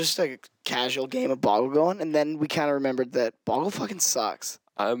like a casual game of Boggle going, and then we kind of remembered that Boggle fucking sucks.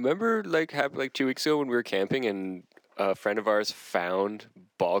 I remember happened 2 weeks ago when we were camping, and a friend of ours found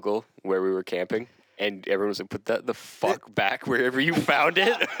Boggle where we were camping. And everyone was like, put that the fuck back wherever you found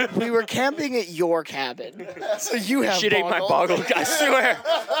it. We were camping at your cabin. So you have Shit ain't my Boggle. I swear.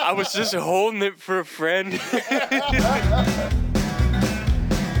 I was just holding it for a friend.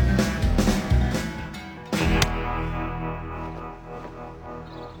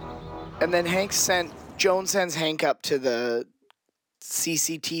 And then Joan sends Hank up to the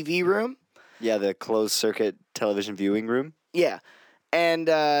CCTV room. Yeah, the closed circuit television viewing room. Yeah. And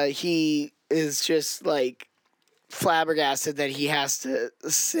he is just like flabbergasted that he has to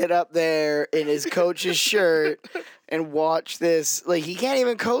sit up there in his coach's shirt and watch this. Like, he can't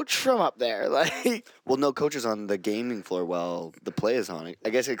even coach from up there. Like, well, no coaches on the gaming floor while the play is on. I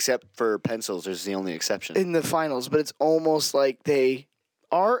guess except for pencils, there's the only exception in the finals. But it's almost like they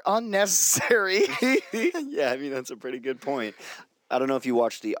are unnecessary. Yeah, I mean that's a pretty good point. I don't know if you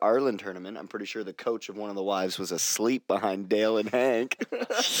watched the Ireland tournament. I'm pretty sure the coach of one of the wives was asleep behind Dale and Hank.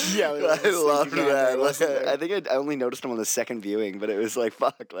 Yeah, I loved that. I think I only noticed him on the second viewing, but it was like,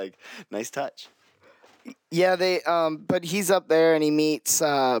 fuck, like, nice touch. Yeah, but he's up there and he meets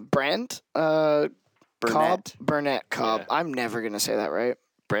Brent Burnett Cobb. Yeah. I'm never gonna say that right.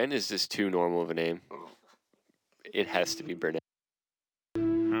 Brent is just too normal of a name. It has to be Burnett.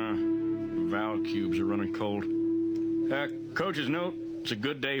 Valve cubes are running cold. Coach's note, it's a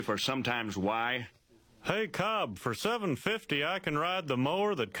good day for sometimes why. Hey, Cobb, for $7.50, I can ride the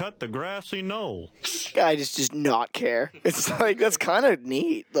mower that cut the grassy knoll. Guy just does not care. It's like, that's kind of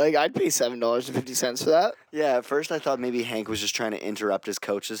neat. Like, I'd pay $7.50 for that. Yeah, at first I thought maybe Hank was just trying to interrupt his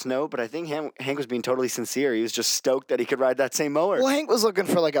coach's note, but I think Hank was being totally sincere. He was just stoked that he could ride that same mower. Well, Hank was looking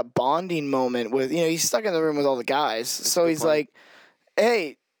for, like, a bonding moment with, he's stuck in the room with all the guys. That's so he's point. Like,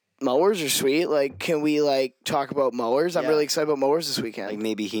 hey, mowers are sweet. Like, can we, talk about mowers? I'm really excited about mowers this weekend. Like,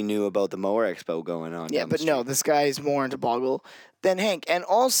 maybe he knew about the mower expo going on. Yeah, but no, this guy is more into Boggle than Hank. And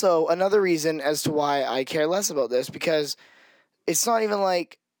also, another reason as to why I care less about this, because it's not even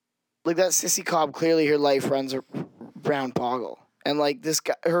like that Sissy Cobb, clearly her life runs around Boggle. And, this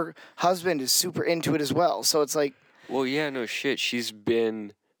guy, her husband is super into it as well. So it's like... Well, yeah, no shit. She's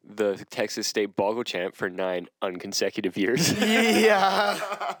been the Texas State Boggle champ for 9 unconsecutive years. Yeah.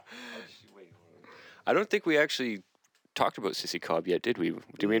 I don't think we actually talked about Sissy Cobb yet, did we?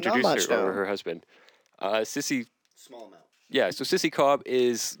 Did we introduce her or her husband? Sissy. Small amount. Yeah, so Sissy Cobb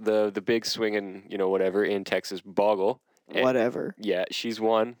is the big swinging, whatever, in Texas Boggle. Whatever. Yeah, she's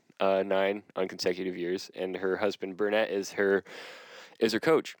won 9 unconsecutive years, and her husband Burnett is her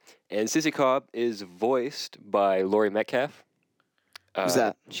coach. And Sissy Cobb is voiced by Laurie Metcalf. Who's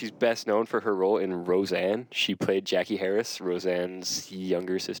that? She's best known for her role in Roseanne. She played Jackie Harris, Roseanne's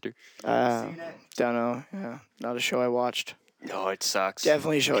younger sister. Don't know. Yeah, not a show I watched. No, it sucks.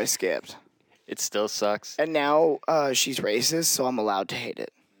 Definitely a show I skipped. It still sucks. And now she's racist, so I'm allowed to hate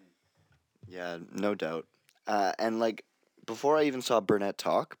it. Yeah, no doubt. And before I even saw Burnett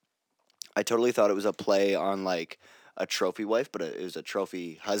talk, I totally thought it was a play on a trophy wife, but it was a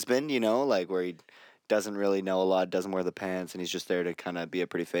trophy husband. Where he doesn't really know a lot, doesn't wear the pants, and he's just there to kind of be a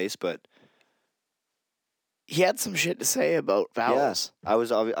pretty face. But he had some shit to say about vowels. I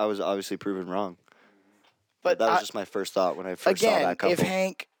was obviously proven wrong. But that was just my first thought when I first saw again, that couple. if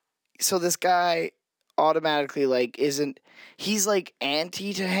Hank, so this guy automatically like he's like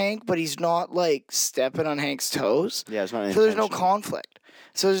anti to Hank, but he's not like stepping on Hank's toes. Yeah, it's not. So there's no intentional. conflict.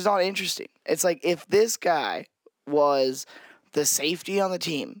 So it's not interesting. It's like if this guy was the safety on the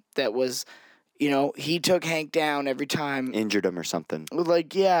team that was, he took Hank down every time, Injured him or something.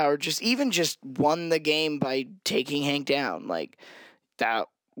 like, yeah, or just even just won the game by taking Hank down, like that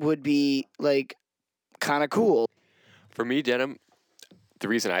would be like kind of cool. For me, Denim, the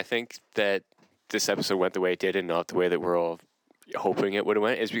reason I think that this episode went the way it did and not the way that we're all hoping it would have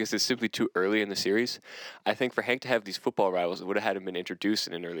went is because it's simply too early in the series. I think for Hank to have these football rivals, it would have had him been introduced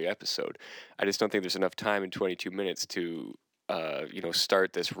in an early episode. I just don't think there's enough time in 22 minutes to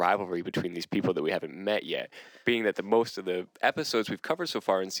start this rivalry between these people that we haven't met yet. Being that the most of the episodes we've covered so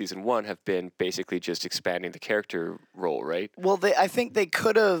far in season 1 have been basically just expanding the character role, right? Well, I think they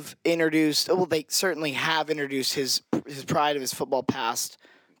could have introduced. Well, they certainly have introduced his pride of his football past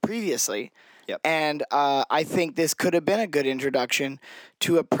previously. Yep. And I think this could have been a good introduction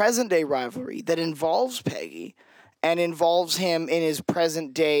to a present day rivalry that involves Peggy and involves him in his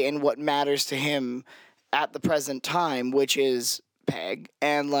present day and what matters to him at the present time, which is Peg.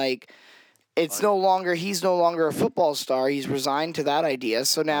 And like, he's no longer a football star. He's resigned to that idea.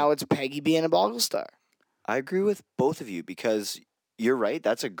 So now it's Peggy being a Boggle star. I agree with both of you because you're right.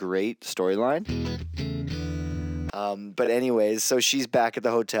 That's a great storyline. But anyways, so she's back at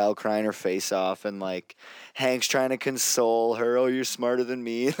the hotel crying her face off, and like Hank's trying to console her. Oh, you're smarter than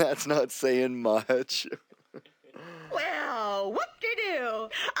me. That's not saying much. Well, whoop-de-doo.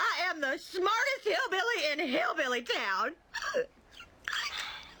 I am the smartest hillbilly in Hillbilly Town.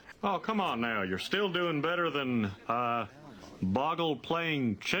 Oh, come on now. You're still doing better than Boggle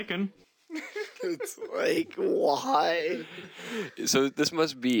playing chicken. It's like, why? So this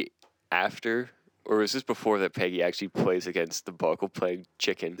must be after, or is this before that Peggy actually plays against the Boggle playing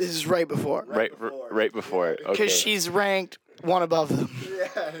chicken? This is right before. Right before it. Okay. Because she's ranked one above them.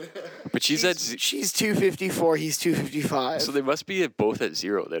 But she's 254, he's 255. So they must be both at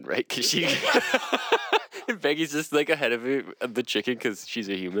 0 then, right? Because she... and Peggy's just like ahead of the chicken because she's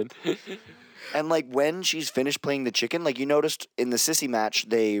a human. And like when she's finished playing the chicken, like you noticed in the sissy match,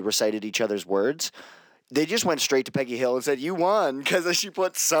 they recited each other's words. They just went straight to Peggy Hill and said, "You won," because she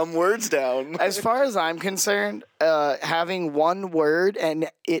put some words down. As far as I'm concerned, having one word and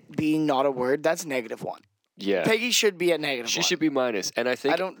it being not a word, that's -1. Yeah. Peggy should be at -1. She should be minus. And I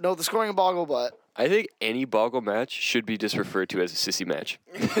think... I don't know the scoring of Boggle, but... I think any Boggle match should be just referred to as a sissy match.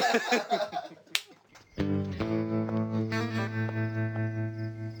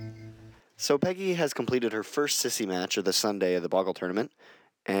 So Peggy has completed her first sissy match of the Sunday of the Boggle tournament.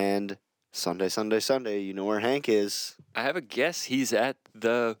 And Sunday, you know where Hank is. I have a guess he's at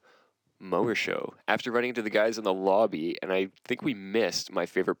the mower show after running into the guys in the lobby, and I think we missed my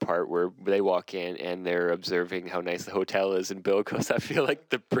favorite part where they walk in and they're observing how nice the hotel is, and Bill goes, "I feel like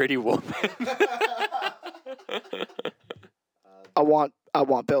the pretty woman." I want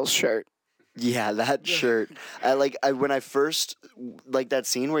Bill's shirt. Yeah, that shirt. When I first like that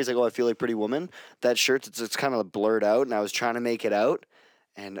scene where he's like, "Oh, I feel like Pretty Woman." That shirt, it's kind of blurred out, and I was trying to make it out,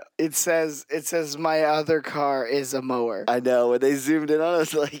 and it says my other car is a mower. I know. When they zoomed in on it, I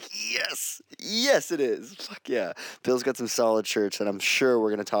was like, yes, it is. Fuck yeah. Bill's got some solid shirts, and I'm sure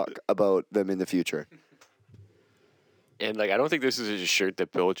we're gonna talk about them in the future. And like, I don't think this is a shirt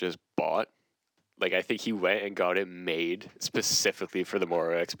that Bill just bought. Like, I think he went and got it made specifically for the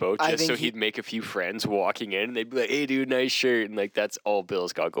Moro Expo, just so he'd make a few friends walking in, and they'd be like, "Hey, dude, nice shirt," and like that's all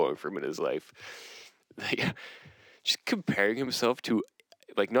Bill's got going for him in his life. Like, just comparing himself to,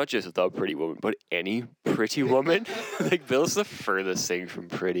 like, not just the pretty woman, but any pretty woman. Like, Bill's the furthest thing from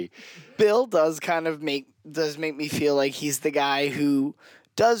pretty. Bill does kind of make me feel like he's the guy who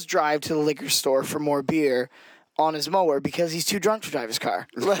does drive to the liquor store for more beer on his mower because he's too drunk to drive his car.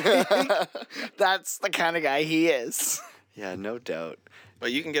 Like, that's the kind of guy he is. Yeah, no doubt.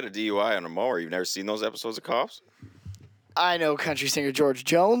 But you can get a DUI on a mower. You've never seen those episodes of Cops? I know country singer George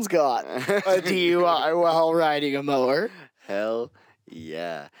Jones got a DUI while riding a mower. Hell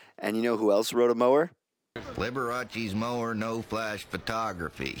yeah. And you know who else rode a mower? Liberace's mower, no flash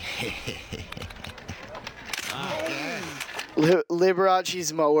photography.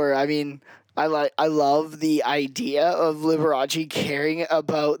 Liberace's mower, I mean... I love the idea of Liberace caring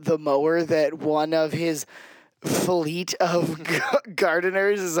about the mower that one of his fleet of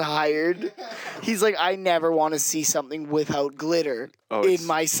gardeners is hired. He's like, I never want to see something without glitter in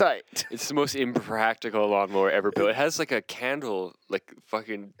my sight. It's the most impractical lawnmower ever built. It has like a candle, like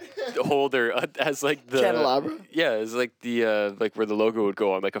fucking holder. It has like the candelabra. Yeah, it's like the like where the logo would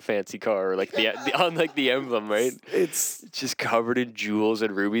go on like a fancy car, or like the on like the emblem, right? It's just covered in jewels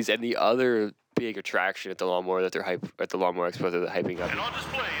and rubies. And the other big attraction at the lawnmower that they're at the Lawnmower Expo that they're hyping up. And on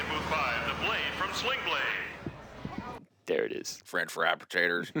display in booth 5, the blade from Sling Blade. There it is. French fry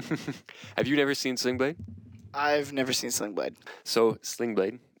potatoes. Have you never seen Sling Blade? I've never seen Sling Blade. So, Sling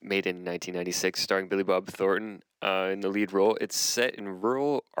Blade, made in 1996, starring Billy Bob Thornton in the lead role. It's set in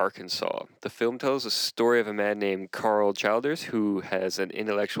rural Arkansas. The film tells a story of a man named Carl Childers who has an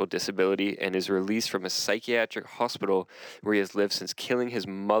intellectual disability and is released from a psychiatric hospital where he has lived since killing his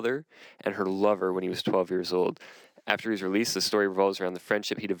mother and her lover when he was 12 years old. After he's released, the story revolves around the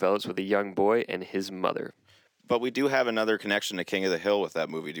friendship he develops with a young boy and his mother. But we do have another connection to King of the Hill with that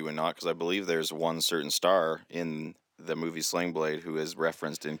movie, do we not? Because I believe there's one certain star in the movie Sling Blade who is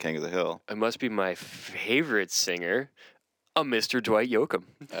referenced in King of the Hill. It must be my favorite singer, a Mr. Dwight Yoakam.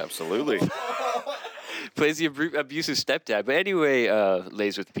 Absolutely. Plays the abusive stepdad. But anyway,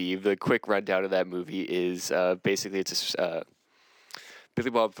 Lays with Beeve, the quick rundown of that movie is basically it's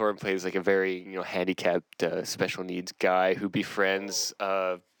Billy Bob Thornton plays like a very handicapped special needs guy who befriends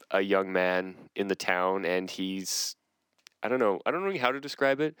a young man in the town, and he's I don't know how to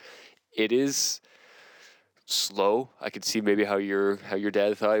describe it. It is slow. I could see maybe how your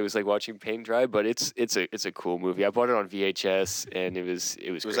dad thought it was like watching paint dry, but it's a cool movie. I bought it on VHS, and it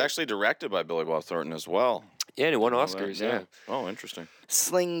was actually directed by Billy Bob Thornton as well. Yeah, and it won Oscars. Yeah. Oh, interesting.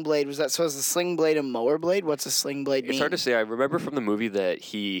 Sling Blade, was that so? Is the Sling Blade a mower blade? What's a Sling Blade mean? It's hard to say. I remember from the movie that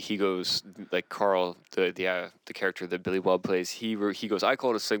he goes like Carl, the character that Billy Bob plays. He goes, I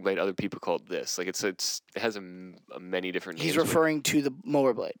call it a Sling Blade. Other people call it this. Like it has a many different names. He's referring to the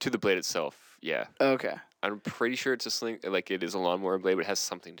mower blade. To the blade itself. Yeah. Okay. I'm pretty sure it's a sling, like it is a lawnmower blade, but it has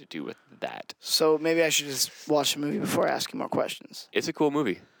something to do with that. So maybe I should just watch the movie before asking more questions. It's a cool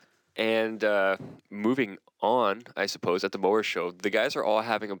movie. And moving on, I suppose, at the mower show, the guys are all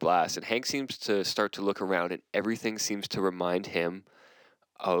having a blast, and Hank seems to start to look around, and everything seems to remind him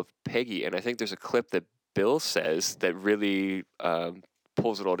of Peggy. And I think there's a clip that Bill says that really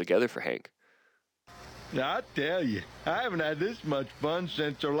pulls it all together for Hank. Now, I tell you, I haven't had this much fun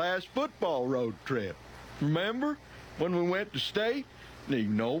since our last football road trip. Remember when we went to state? And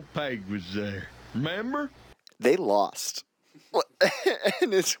even old Peg was there. Remember? They lost.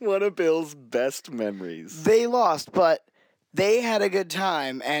 And it's one of Bill's best memories. They lost, but they had a good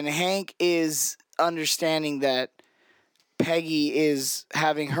time, and Hank is understanding that Peggy is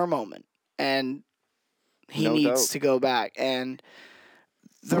having her moment, and he needs to go back. And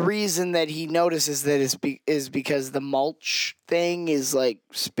the reason that he notices that is because the mulch thing is like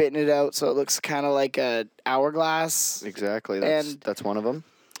spitting it out, so it looks kind of like a hourglass. Exactly, that's one of them.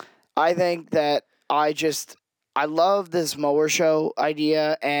 I think that I love this mower show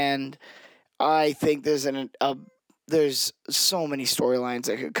idea, and I think there's there's so many storylines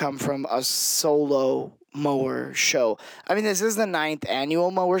that could come from a solo mower show. I mean, this is the 9th annual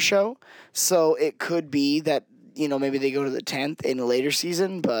mower show, so it could be that maybe they go to the 10th in a later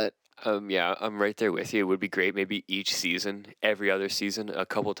season, but yeah, I'm right there with you. It would be great maybe each season, every other season, a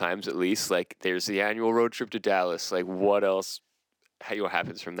couple times at least. Like there's the annual road trip to Dallas. Like what else? What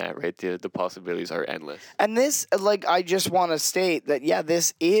happens from that, right? The possibilities are endless. And this, I just want to state that, yeah,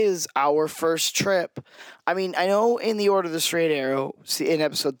 this is our first trip. I mean, I know in the Order of the Straight Arrow, in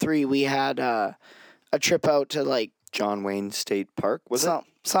episode 3, we had a trip out to, John Wayne State Park, was it?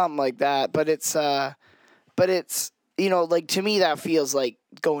 Something like that. But it's, to me, that feels like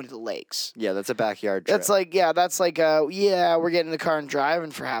going to the lakes. Yeah, that's a backyard trip. That's we're getting in the car and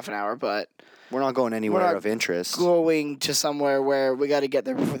driving for half an hour, but we're not going anywhere of interest. Going to somewhere where we got to get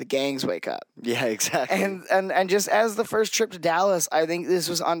there before the gangs wake up. Yeah, exactly. And just as the first trip to Dallas, I think this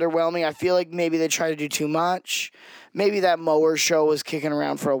was underwhelming. I feel like maybe they tried to do too much. Maybe that mower show was kicking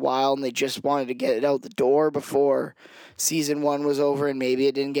around for a while, and they just wanted to get it out the door before season 1 was over, and maybe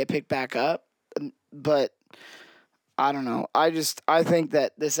it didn't get picked back up. But I don't know. I think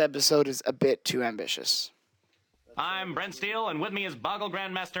that this episode is a bit too ambitious. I'm Brent Steele, and with me is Boggle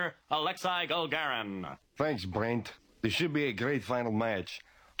Grandmaster Alexei Golgarin. Thanks, Brent. This should be a great final match.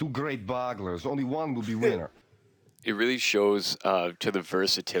 2 great bogglers. Only one will be winner. It really shows to the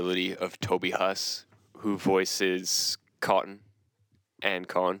versatility of Toby Huss, who voices Cotton and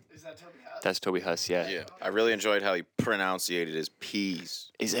Con. Is that Toby Huss? That's Toby Huss, yeah. Yeah, I really enjoyed how he pronunciated his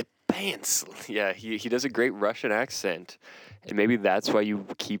P's. Is it pants? Yeah, he does a great Russian accent. And maybe that's why you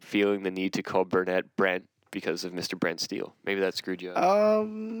keep feeling the need to call Burnett Brent because of Mr. Brent Steele. Maybe that screwed you up.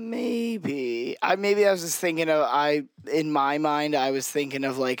 Maybe. I was just thinking of in my mind I was thinking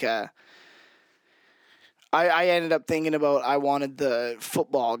of like I ended up thinking about I wanted the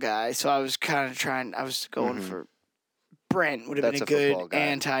football guy, so I was kind of I was going for Brent would have been a good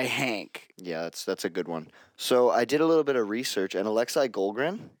anti-Hank. Yeah, that's a good one. So I did a little bit of research, and Alexei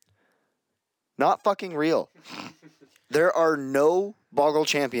Golgren, not fucking real. There are no Boggle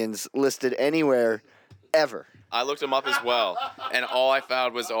champions listed anywhere ever. I looked him up as well, and all I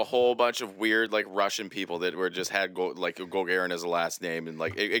found was a whole bunch of weird, like, Russian people that were just had, Gagarin as a last name, and,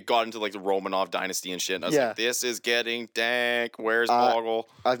 like, it got into, like, the Romanov dynasty and shit, and I was like, this is getting dank. Where's Boggle?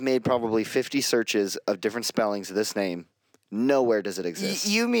 I've made probably 50 searches of different spellings of this name. Nowhere does it exist.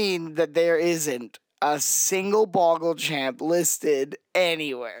 You mean that there isn't a single Boggle champ listed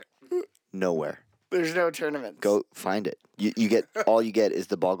anywhere? Nowhere. There's no tournaments. Go find it. You get all you get is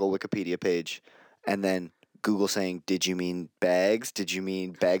the Boggle Wikipedia page, and then Google saying, "Did you mean bags? Did you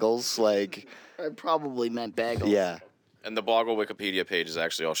mean bagels?" Like, I probably meant bagels. Yeah. And the Boggle Wikipedia page is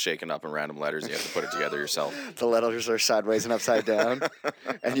actually all shaken up in random letters. You have to put it together yourself. The letters are sideways and upside down,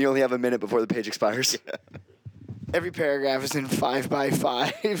 and you only have a minute before the page expires. Yeah. Every paragraph is in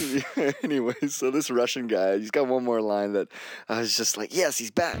 5x5. Anyway, so this Russian guy, he's got one more line that I was just like, yes,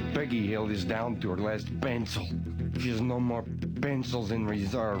 he's back. Peggy Hill is down to her last pencil. She has no more pencils in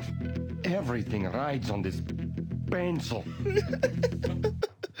reserve. Everything rides on this pencil.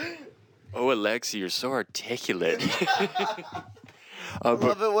 Oh, Alexi, you're so articulate. I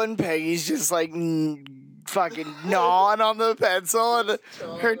love it when Peggy's just like fucking gnawing on the pencil and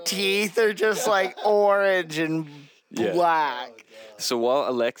her teeth are just like orange and black. So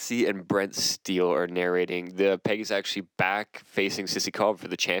while Alexi and Brent Steele are narrating, the Peggy's actually back facing Sissy Cobb for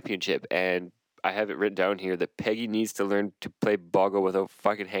the championship, and I have it written down here that Peggy needs to learn to play Boggle without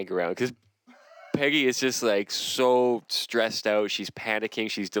fucking Hank around, because Peggy is just like so stressed out. She's panicking.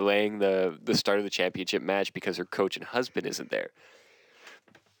 She's delaying the start of the championship match because her coach and husband isn't there.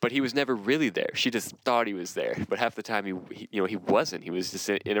 But he was never really there. She just thought he was there. But half the time he wasn't. He was just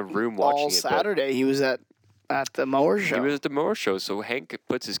in a room watching all it. Saturday he was at the mower show. He was at the mower show. So Hank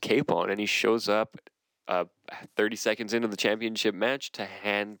puts his cape on and he shows up 30 seconds into the championship match to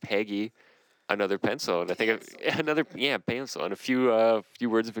hand Peggy another pencil, and I think another pencil and a few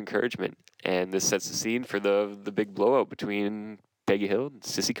words of encouragement, and this sets the scene for the big blowout between Peggy Hill and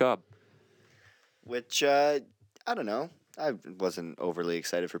Sissy Cobb. Which I don't know. I wasn't overly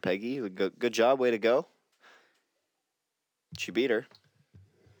excited for Peggy. Good job, way to go. She beat her.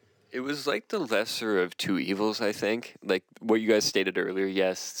 It was like the lesser of two evils, I think. Like what you guys stated earlier.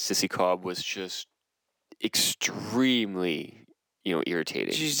 Yes, Sissy Cobb was just extremely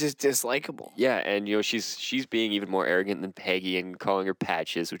irritating. She's just dislikable. Yeah, and she's being even more arrogant than Peggy and calling her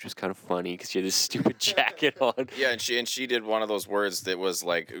Patches, which was kind of funny because she had this stupid jacket on. Yeah, and she did one of those words that was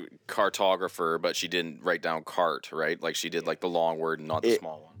like cartographer, but she didn't write down cart, right? Like she did like the long word and not the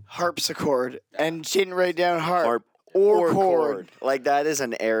small one. Harpsichord, and she didn't write down harp or chord. Like that is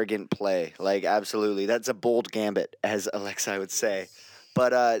an arrogant play. Like absolutely, that's a bold gambit, as Alexei would say.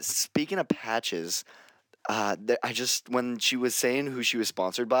 But speaking of Patches. When she was saying who she was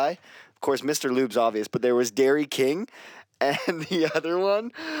sponsored by, of course, Mr. Lube's obvious, but there was Dairy King, and the other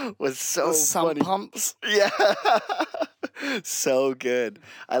one was so funny. Pumps. Yeah. So good.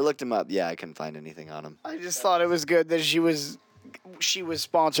 I looked him up. Yeah, I couldn't find anything on him. I just thought it was good that she was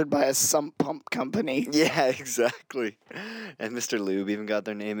sponsored by a sump pump company. Yeah, exactly. And Mr. Lube even got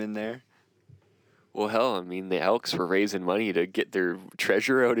their name in there. Well, hell, I mean, the Elks were raising money to get their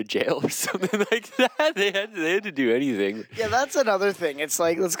treasurer out of jail or something like that. They had to do anything. Yeah, that's another thing. It's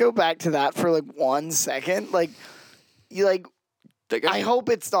like, let's go back to that for like 1 second. Like, I hope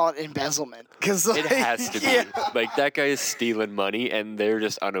it's not embezzlement. Cause it has to be. Yeah. Like, that guy is stealing money, and they're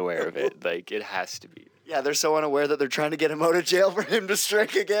just unaware of it. Like, it has to be. Yeah, they're so unaware that they're trying to get him out of jail for him to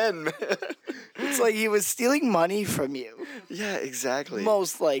strike again. It's like he was stealing money from you. Yeah, exactly.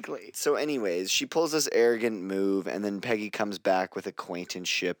 Most likely. So anyways, she pulls this arrogant move, and then Peggy comes back with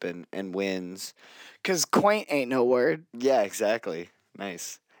acquaintanceship and wins. Because quaint ain't no word. Yeah, exactly.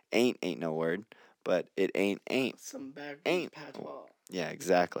 Nice. Ain't no word, but it ain't. Some back ain't. Patois. Yeah,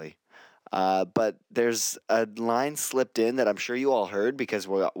 exactly. But there's a line slipped in that I'm sure you all heard because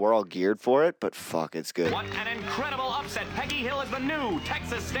we're all geared for it, but fuck, it's good. What an incredible upset. Peggy Hill is the new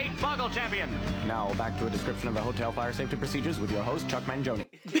Texas State Boggle Champion. Now back to a description of the hotel fire safety procedures with your host, Chuck Mangione.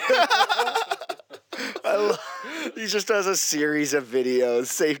 He just has a series of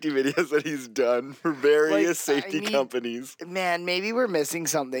safety videos that he's done for various safety companies. Man, maybe we're missing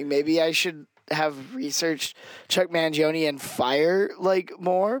something. Maybe I should have researched Chuck Mangione and fire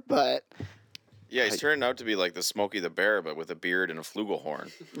more, but Yeah, he's turning out to be like the Smokey the Bear, but with a beard and a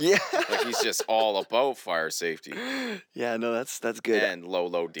flugelhorn. Yeah. Like he's just all about fire safety. Yeah, no, that's good. And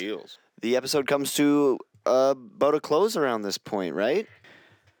low deals. The episode comes to about a close around this point, right?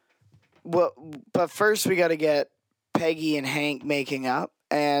 Well, but first we got to get Peggy and Hank making up,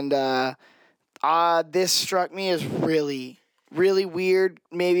 and this struck me as really, really weird.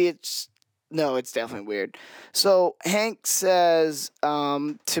 Maybe it's definitely weird. So Hank says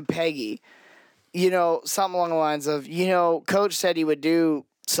to Peggy, something along the lines of, Coach said he would do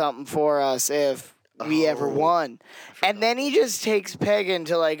something for us if we ever won, and then he just takes Peg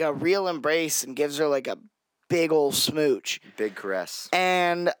into like a real embrace and gives her like a big old smooch. Big caress.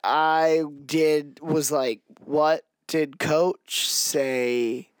 And I was like, what did Coach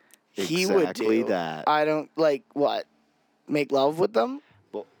say he would do? Exactly that. I don't, like, what? Make love with them?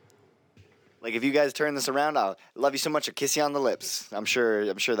 Well, like, if you guys turn this around, I'll love you so much, I'll kiss you on the lips. I'm sure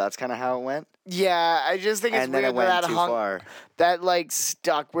that's kind of how it went. Yeah, I just think it's And then weird it went that too far. that, like,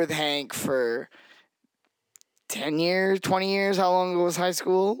 stuck with Hank for 10 years, 20 years. How long ago was high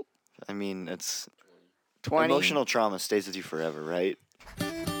school? I mean, it's 20. Emotional trauma stays with you forever, right?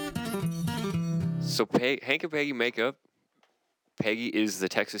 So Hank and Peggy make up. Peggy is the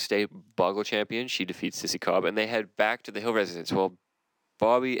Texas State Boggle champion. She defeats Sissy Cobb, and they head back to the Hill residence. Well,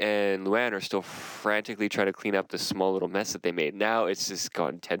 Bobby and Luann are still frantically trying to clean up the small little mess that they made. Now it's just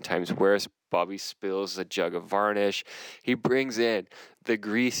gotten 10 times worse. Bobby spills a jug of varnish. He brings in the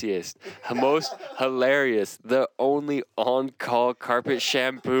greasiest, most hilarious, the only on-call carpet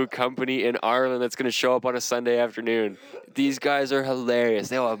shampoo company in Ireland that's going to show up on a Sunday afternoon. These guys are hilarious.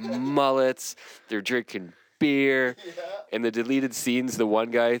 They all have mullets. They're drinking beer. In the deleted scenes, the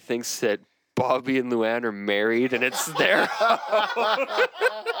one guy thinks that Bobby and Luann are married, and it's their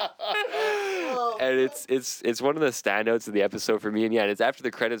and it's one of the standouts of the episode for me. And yeah, and it's after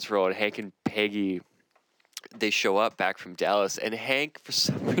the credits roll, and Hank and Peggy, they show up back from Dallas, and Hank, for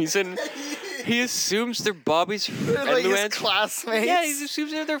some reason, he assumes they're Bobby's and like his Luann's classmates. Yeah, he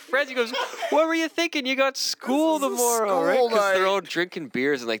assumes they're their friends. He goes, "What were you thinking? You got school tomorrow, school right?" Because they're night. all drinking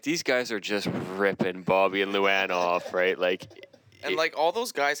beers, and like these guys are just ripping Bobby and Luann off, right? Like. And like all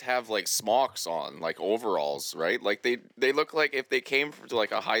those guys have like smocks on, like overalls, right? Like they look like if they came to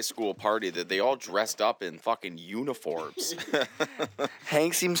like a high school party that they all dressed up in fucking uniforms.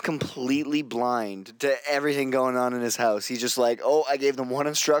 Hank seems completely blind to everything going on in his house. He's just like, oh, I gave them one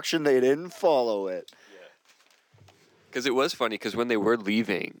instruction, they didn't follow it. Because it was funny, because when they were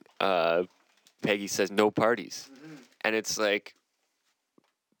leaving, Peggy says no parties. And it's like,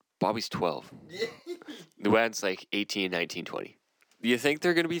 Bobby's 12. Luann's like 18, 19, 20. Do you think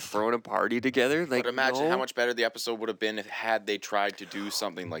they're going to be throwing a party together? Like, But imagine no? how much better the episode would have been had they tried to do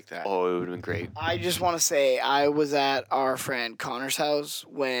something like that. Oh, it would have been great. I just want to say I was at our friend Connor's house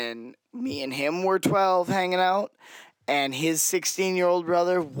when me and him were 12 hanging out, and his 16-year-old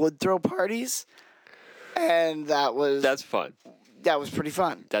brother would throw parties, and That's fun. That was pretty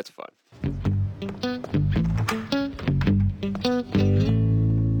fun. That's fun.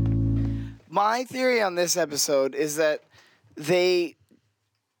 My theory on this episode is that they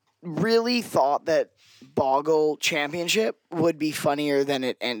really thought that Boggle Championship would be funnier than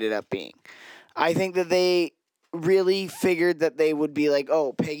it ended up being. I think that they really figured that they would be like,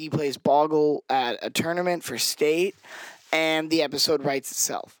 oh, Peggy plays Boggle at a tournament for state, and the episode writes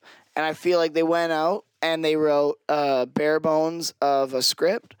itself. And I feel like they went out and they wrote bare bones of a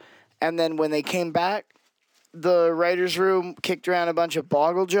script, and then when they came back, the writer's room kicked around a bunch of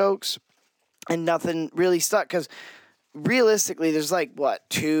Boggle jokes, and nothing really stuck, because realistically, there's like, what,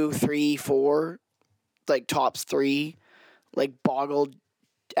 2, 3, 4, like tops 3, like Boggle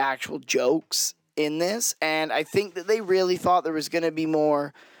actual jokes in this. And I think that they really thought there was going to be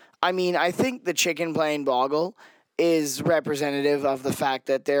more. I mean, I think the chicken playing Boggle is representative of the fact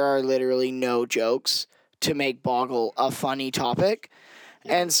that there are literally no jokes to make Boggle a funny topic.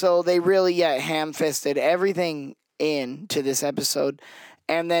 Yeah. And so they really, ham-fisted everything into this episode.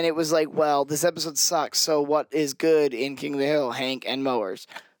 And then it was like, well, this episode sucks, so what is good in King of the Hill? Hank and mowers.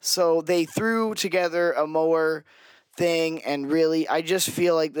 So they threw together a mower thing, and really, I just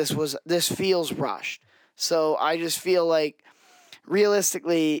feel like this feels rushed. So I just feel like,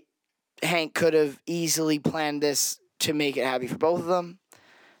 realistically, Hank could have easily planned this to make it happy for both of them,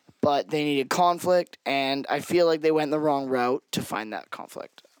 but they needed conflict, and I feel like they went the wrong route to find that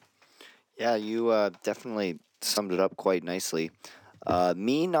conflict. Yeah, you definitely summed it up quite nicely.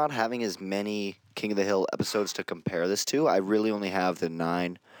 Me not having as many King of the Hill episodes to compare this to, I really only have the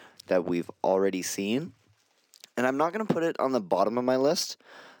 9 that we've already seen. And I'm not going to put it on the bottom of my list.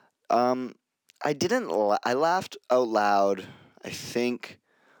 I laughed out loud, I think,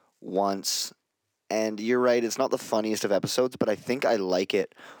 once and you're right, it's not the funniest of episodes, but I think I like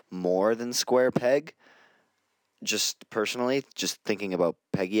it more than Square Peg. Just personally, just thinking about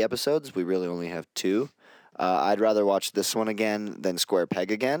Peggy episodes, we really only have 2. I'd rather watch this one again than Square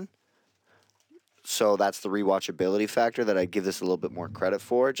Peg again. So that's the rewatchability factor that I'd give this a little bit more credit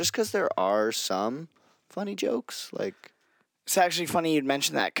for, just because there are some funny jokes. Like, it's actually funny you'd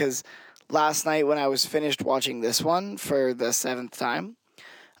mention that, because last night when I was finished watching this one for the 7th time,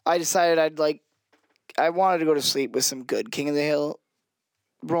 I decided I wanted to go to sleep with some good King of the Hill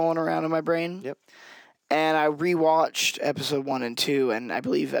rolling around in my brain. Yep. And I rewatched episode 1 and 2, and I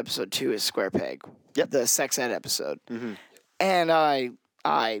believe episode 2 is Square Peg. Yep. The sex ed episode. Mm-hmm. And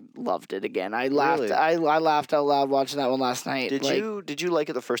I loved it again. I laughed. Really? I laughed out loud watching that one last night. Did you like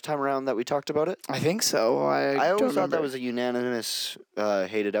it the first time around that we talked about it? I think so. I always thought that was a unanimous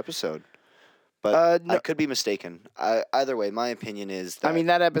hated episode, but no. I could be mistaken. Either way, my opinion is that... I mean,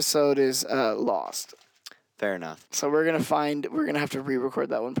 that episode is lost. Fair enough. So we're gonna have to re-record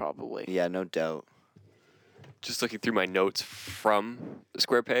that one probably. Yeah, no doubt. Just looking through my notes from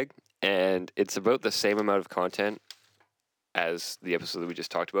Square Peg, and it's about the same amount of content as the episode that we just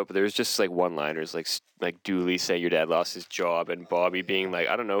talked about, but there's just like one-liners, like Dooley saying your dad lost his job, and Bobby being like,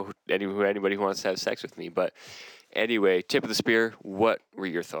 I don't know anybody who wants to have sex with me. But anyway, tip of the spear, what were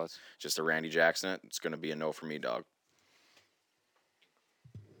your thoughts? Just a Randy Jackson. It's going to be a no for me, dog.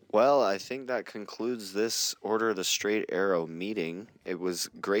 Well, I think that concludes this Order of the Straight Arrow meeting. It was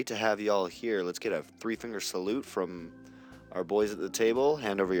great to have you all here. Let's get a 3-finger salute from our boys at the table.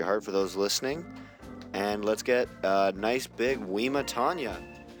 Hand over your heart for those listening. And let's get a nice big Weema Tanya.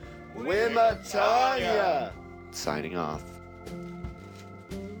 Weema Tanya! Signing off.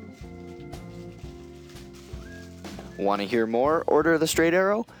 Want to hear more Order of the Straight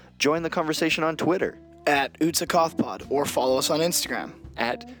Arrow? Join the conversation on Twitter. At Utsakothpod, or follow us on Instagram.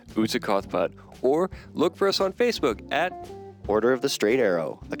 At Utsakothpod, or look for us on Facebook at Order of the Straight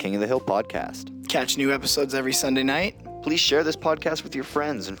Arrow, a King of the Hill podcast. Catch new episodes every Sunday night. Please share this podcast with your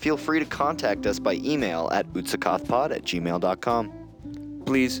friends and feel free to contact us by email at utsakothpod@gmail.com.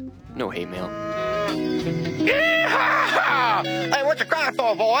 Please, no hate mail. Yeehaw! Hey, what you crying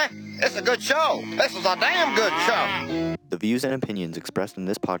for, boy? It's a good show. This is a damn good show. The views and opinions expressed in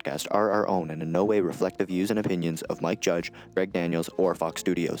this podcast are our own and in no way reflect the views and opinions of Mike Judge, Greg Daniels, or Fox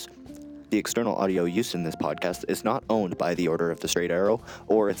Studios. The external audio used in this podcast is not owned by the Order of the Straight Arrow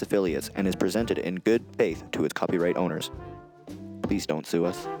or its affiliates and is presented in good faith to its copyright owners. Please don't sue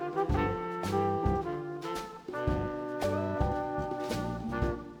us.